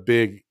was a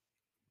big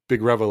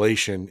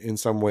revelation in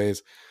some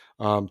ways,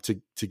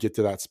 to get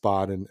to that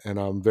spot. And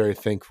I'm very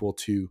thankful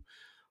to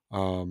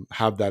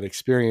have that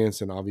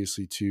experience, and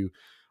obviously to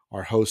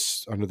our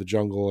hosts Under the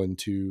Jungle, and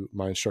to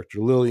my instructor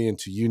Lily, and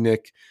to you,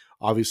 Nick,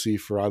 obviously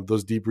for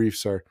those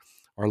debriefs are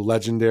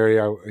legendary.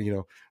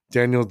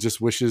 Daniel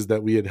just wishes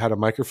that we had a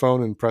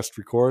microphone and pressed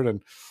record,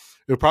 and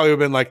it would probably have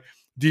been like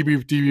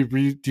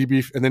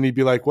debrief, and then he'd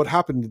be like, "What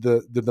happened?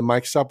 Did the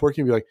mic stop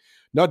working?" He'd be like,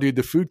 "No, dude,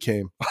 the food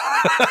came."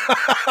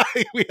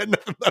 We had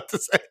nothing left to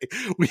say.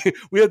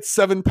 We had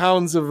 7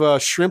 pounds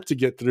of shrimp to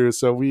get through,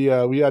 so we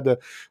had to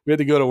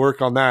go to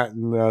work on that.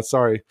 And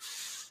sorry,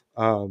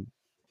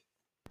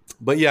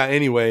 but yeah.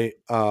 Anyway,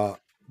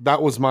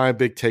 that was my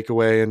big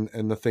takeaway,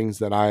 and the things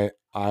that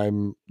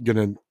I'm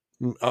gonna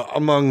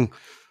among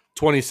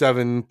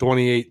 27,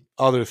 28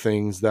 other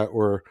things that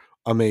were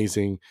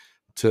amazing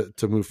to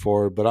move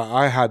forward. But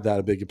I had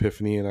that big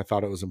epiphany, and I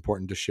thought it was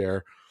important to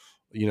share,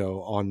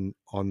 on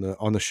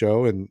the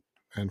show and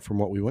from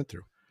what we went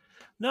through.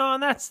 No,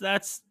 and that's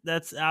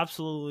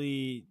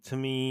absolutely, to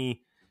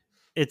me,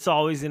 it's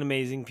always an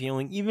amazing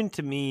feeling. Even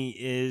to me,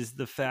 is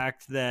the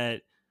fact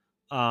that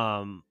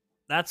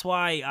that's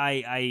why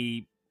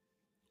I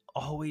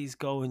always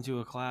go into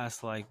a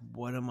class like,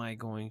 what am I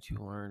going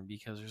to learn?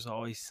 Because there's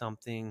always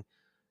something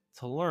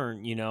to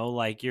learn.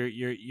 Like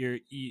you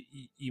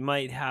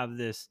might have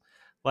this,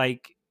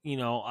 like,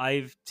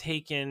 I've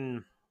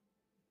taken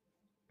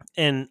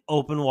an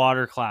open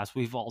water class.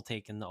 We've all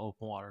taken the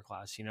open water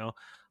class,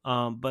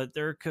 but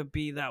there could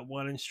be that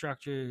one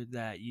instructor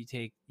that you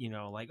take,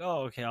 like,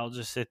 oh, okay, I'll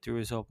just sit through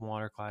his open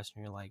water class,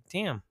 and you're like,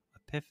 damn,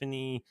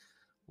 epiphany,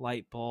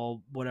 light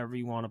bulb, whatever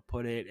you want to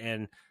put it.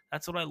 And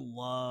that's what I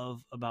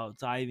love about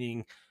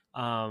diving,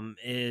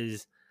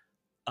 is,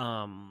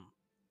 and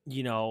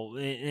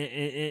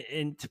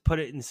to put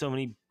it in so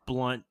many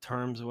blunt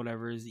terms or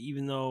whatever, is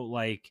even though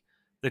like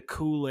the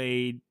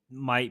Kool-Aid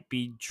might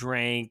be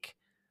drank,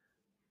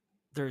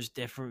 there's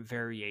different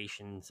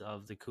variations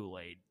of the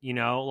Kool-Aid,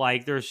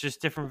 like there's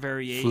just different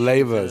variations.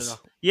 Flavors.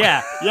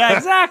 Yeah,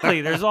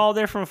 exactly. There's all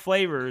different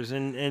flavors,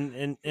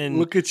 and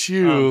look at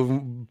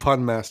you,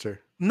 pun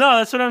master. No,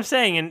 that's what I'm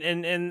saying.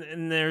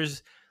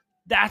 And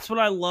that's what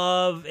I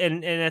love.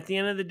 And at the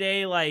end of the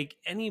day, like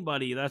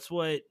anybody, that's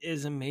what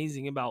is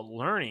amazing about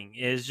learning,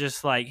 is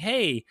just like,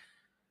 hey,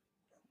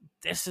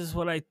 this is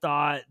what I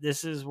thought,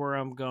 this is where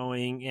I'm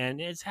going.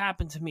 And it's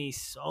happened to me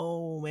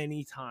so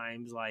many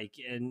times. Like,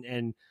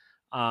 and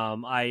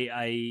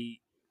I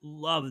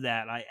love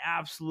that. I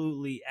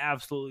absolutely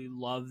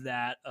love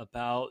that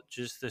about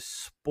just the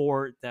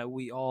sport that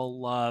we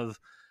all love.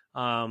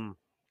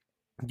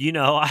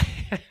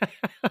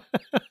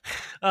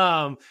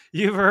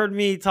 You've heard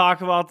me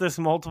talk about this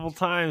multiple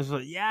times,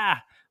 but yeah,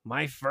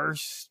 my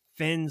first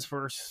fins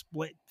were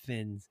split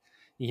fins.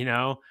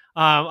 I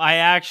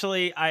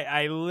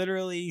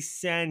literally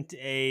sent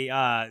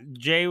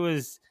Jay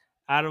was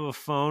out of a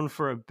phone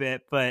for a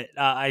bit, but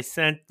I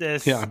sent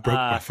this. Yeah, I broke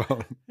my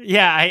phone.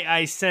 Yeah,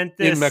 I sent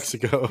this in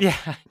Mexico.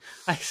 Yeah,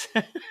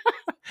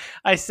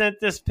 I sent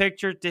this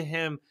picture to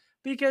him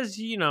because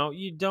you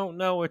don't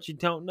know what you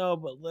don't know,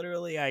 but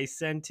literally I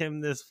sent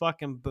him this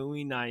fucking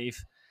Bowie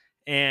knife,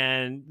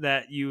 and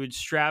that you would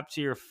strap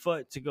to your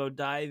foot to go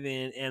dive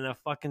in, and a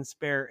fucking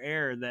spare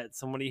air that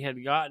somebody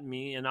had gotten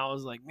me. And I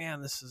was like,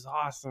 man, this is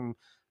awesome,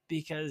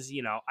 because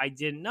I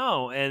didn't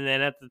know. And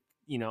then at the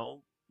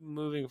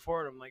moving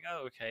forward, I'm like,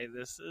 oh, okay,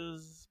 this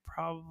is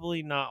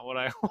probably not what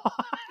I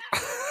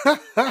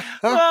want.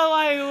 Well,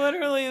 like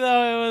literally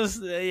though,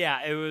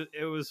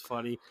 it was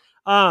funny.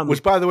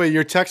 Which, by the way,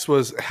 your text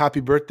was "Happy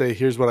birthday!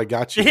 Here's what I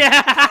got you."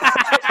 Yeah.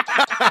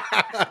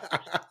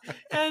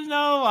 And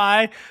no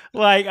lie,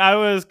 like I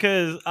was,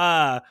 because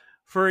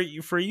for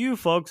you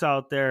folks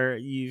out there,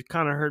 you've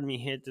kind of heard me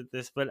hint at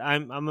this, but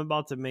I'm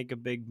about to make a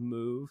big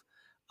move,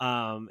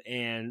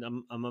 and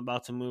I'm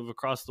about to move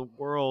across the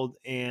world,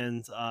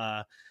 and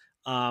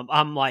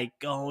I'm like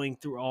going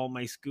through all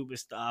my scuba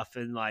stuff,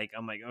 and like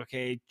I'm like,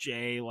 okay,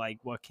 Jay, like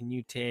what can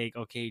you take?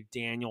 Okay,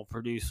 Daniel,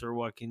 producer,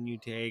 what can you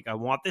take? I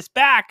want this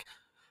back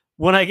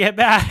when I get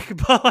back,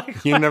 but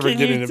like, you're never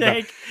getting it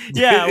back.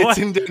 Yeah, it's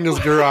in Daniel's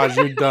garage.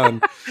 You're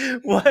done.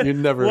 What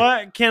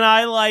can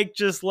I like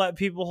just let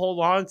people hold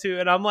on to?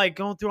 And I'm like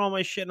going through all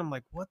my shit, and I'm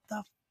like, what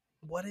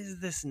is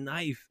this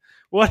knife?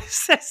 What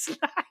is this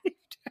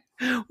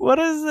knife? What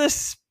is this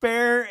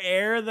spare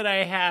air that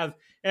I have?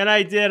 And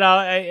I did,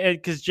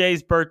 because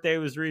Jay's birthday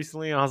was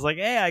recently, and I was like,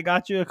 hey, I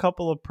got you a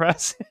couple of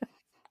presents.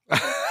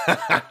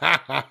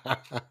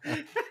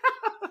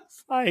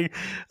 Like,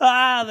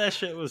 that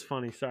shit was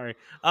funny. Sorry.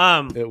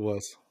 It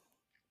was.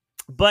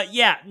 But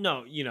yeah,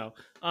 no,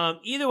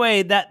 either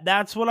way,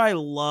 that's what I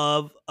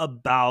love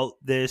about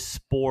this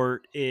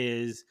sport,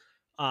 is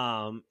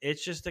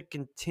it's just a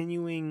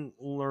continuing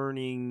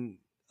learning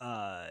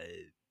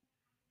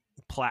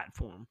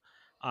platform.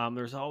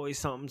 There's always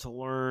something to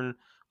learn.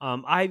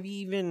 I've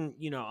even,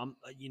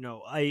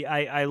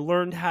 I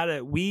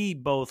learned we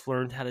both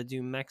learned how to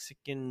do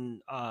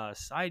Mexican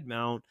side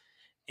mount,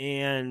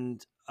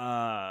 and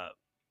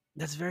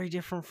that's very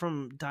different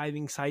from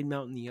diving side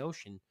mount in the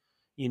ocean.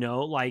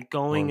 Like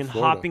going and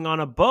Florida. hopping on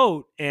a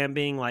boat and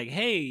being like,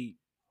 hey,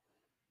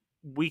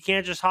 we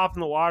can't just hop in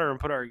the water and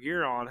put our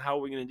gear on. How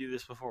are we going to do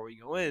this before we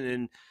go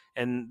in?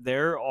 And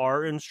there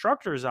are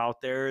instructors out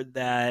there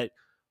that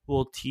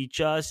will teach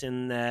us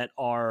and that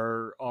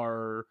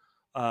are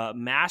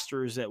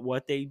masters at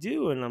what they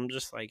do. And I'm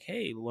just like,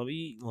 hey, let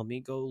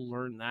me go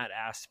learn that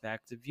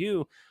aspect of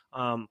you.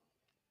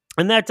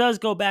 And that does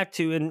go back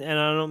to, and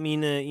I don't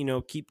mean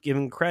to, keep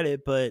giving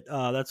credit, but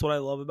that's what I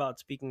love about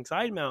Speaking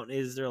Side Mount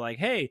is they're like,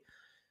 hey,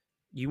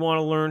 you want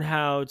to learn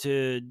how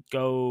to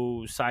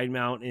go side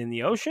mount in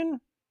the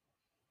ocean?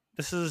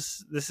 This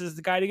is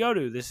the guy to go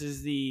to. This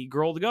is the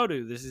girl to go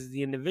to. This is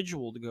the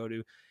individual to go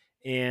to.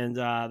 And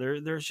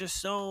there's just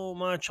so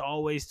much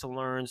always to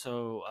learn.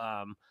 So,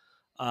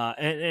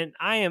 and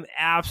I am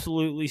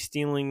absolutely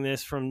stealing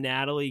this from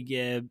Natalie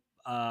Gibb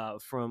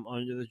from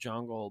Under the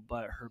Jungle.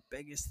 But her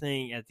biggest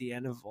thing at the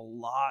end of a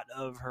lot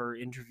of her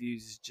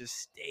interviews is just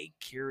stay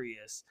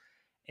curious.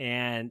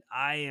 And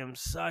I am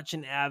such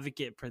an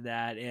advocate for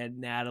that. And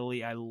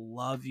Natalie, I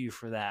love you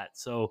for that.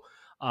 So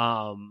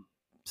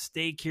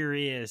stay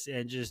curious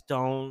and just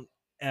don't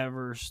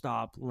ever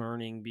stop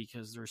learning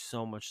because there's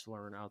so much to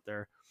learn out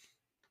there.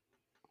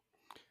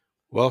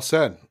 Well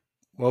said.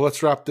 Well,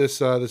 let's wrap this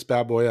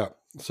bad boy up.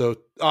 So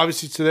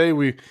obviously today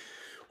we're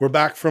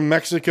back from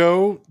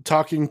Mexico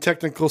talking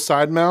technical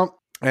side mount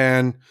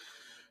and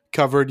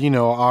covered,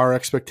 our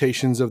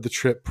expectations of the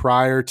trip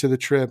prior to the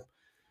trip,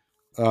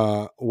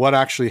 what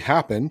actually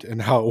happened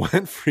and how it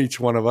went for each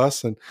one of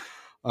us and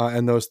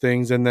those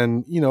things. And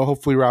then,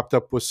 hopefully wrapped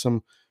up with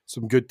some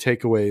good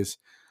takeaways.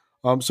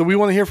 So we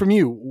want to hear from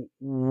you.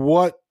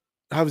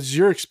 How was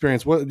your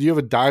experience? Do you have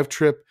a dive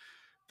trip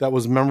that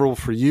was memorable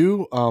for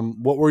you?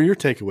 What were your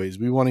takeaways?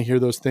 We want to hear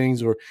those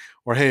things, or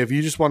hey, if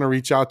you just want to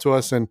reach out to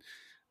us and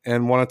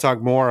want to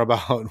talk more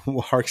about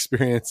our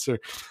experience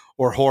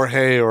or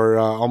Jorge or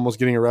almost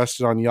getting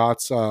arrested on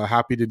yachts,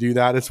 happy to do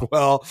that as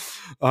well.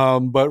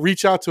 But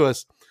reach out to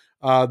us,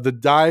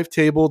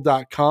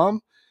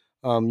 thedivetable.com.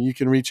 You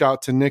can reach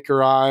out to Nick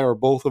or I or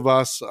both of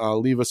us,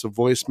 leave us a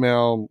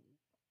voicemail,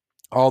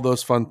 all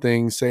those fun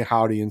things, say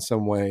howdy in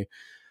some way.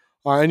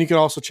 And you can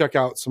also check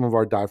out some of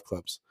our dive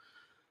clubs.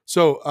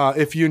 So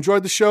if you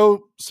enjoyed the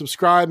show,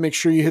 subscribe, make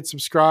sure you hit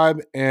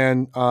subscribe,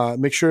 and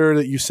make sure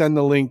that you send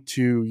the link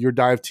to your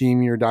dive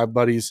team, your dive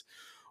buddies,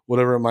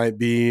 whatever it might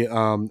be,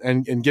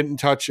 and get in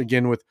touch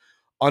again with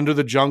Under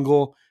the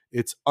Jungle.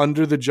 It's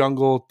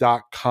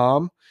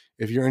underthejungle.com.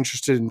 If you're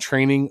interested in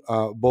training,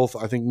 both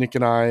I think Nick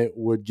and I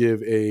would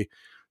give a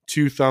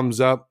 2 thumbs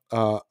up,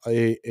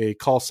 a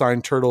call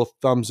sign turtle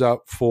thumbs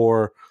up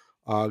for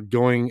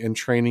going and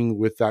training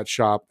with that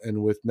shop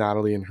and with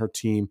Natalie and her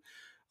team.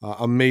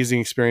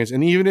 Amazing experience.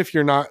 And even if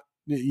you're not,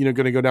 going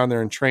to go down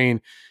there and train,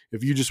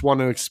 if you just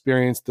want to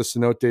experience the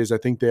cenotes, I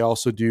think they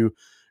also do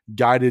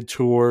guided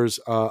tours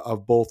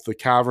of both the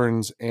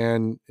caverns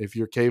and, if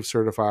you're cave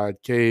certified,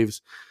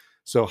 caves.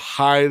 So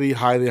highly,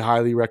 highly,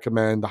 highly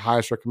recommend, the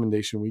highest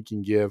recommendation we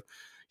can give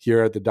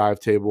here at the Dive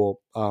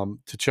Table,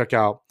 to check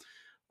out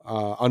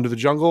Under the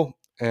Jungle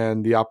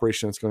and the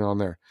operation that's going on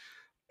there.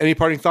 Any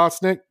parting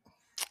thoughts, Nick?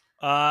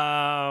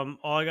 All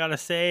I gotta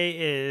say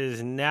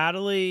is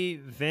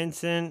Natalie,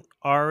 Vincent,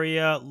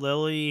 Aria,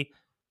 Lily,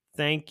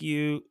 thank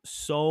you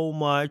so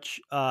much.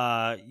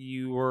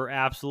 You were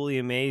absolutely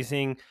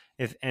amazing.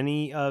 If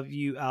any of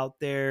you out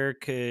there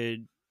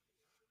could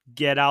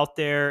get out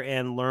there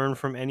and learn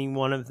from any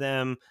one of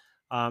them,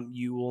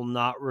 you will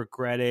not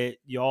regret it.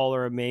 Y'all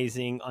are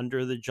amazing.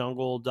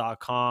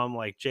 Underthejungle.com,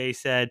 like Jay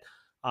said.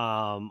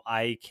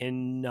 I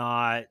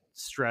cannot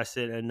stress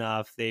it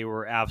enough. They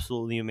were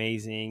absolutely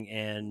amazing,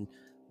 and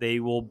they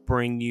will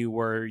bring you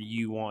where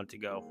you want to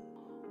go.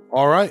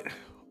 All right.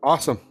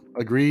 Awesome.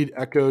 Agreed,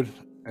 echoed,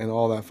 and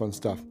all that fun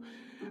stuff.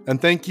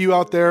 And thank you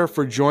out there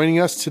for joining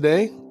us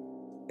today.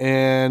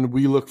 And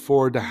we look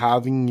forward to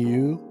having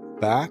you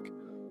back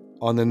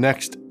on the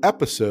next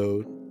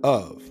episode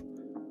of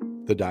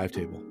The Dive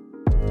Table.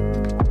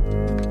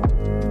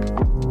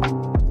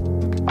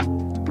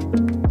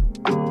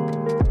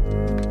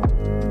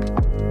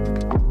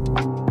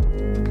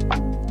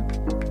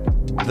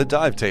 The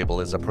Dive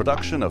Table is a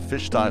production of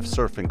Fish Dive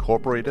Surf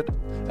Incorporated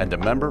and a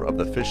member of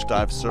the Fish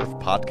Dive Surf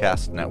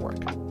Podcast Network.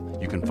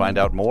 You can find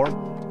out more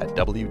at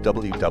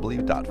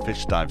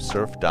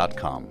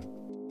www.fishdivesurf.com.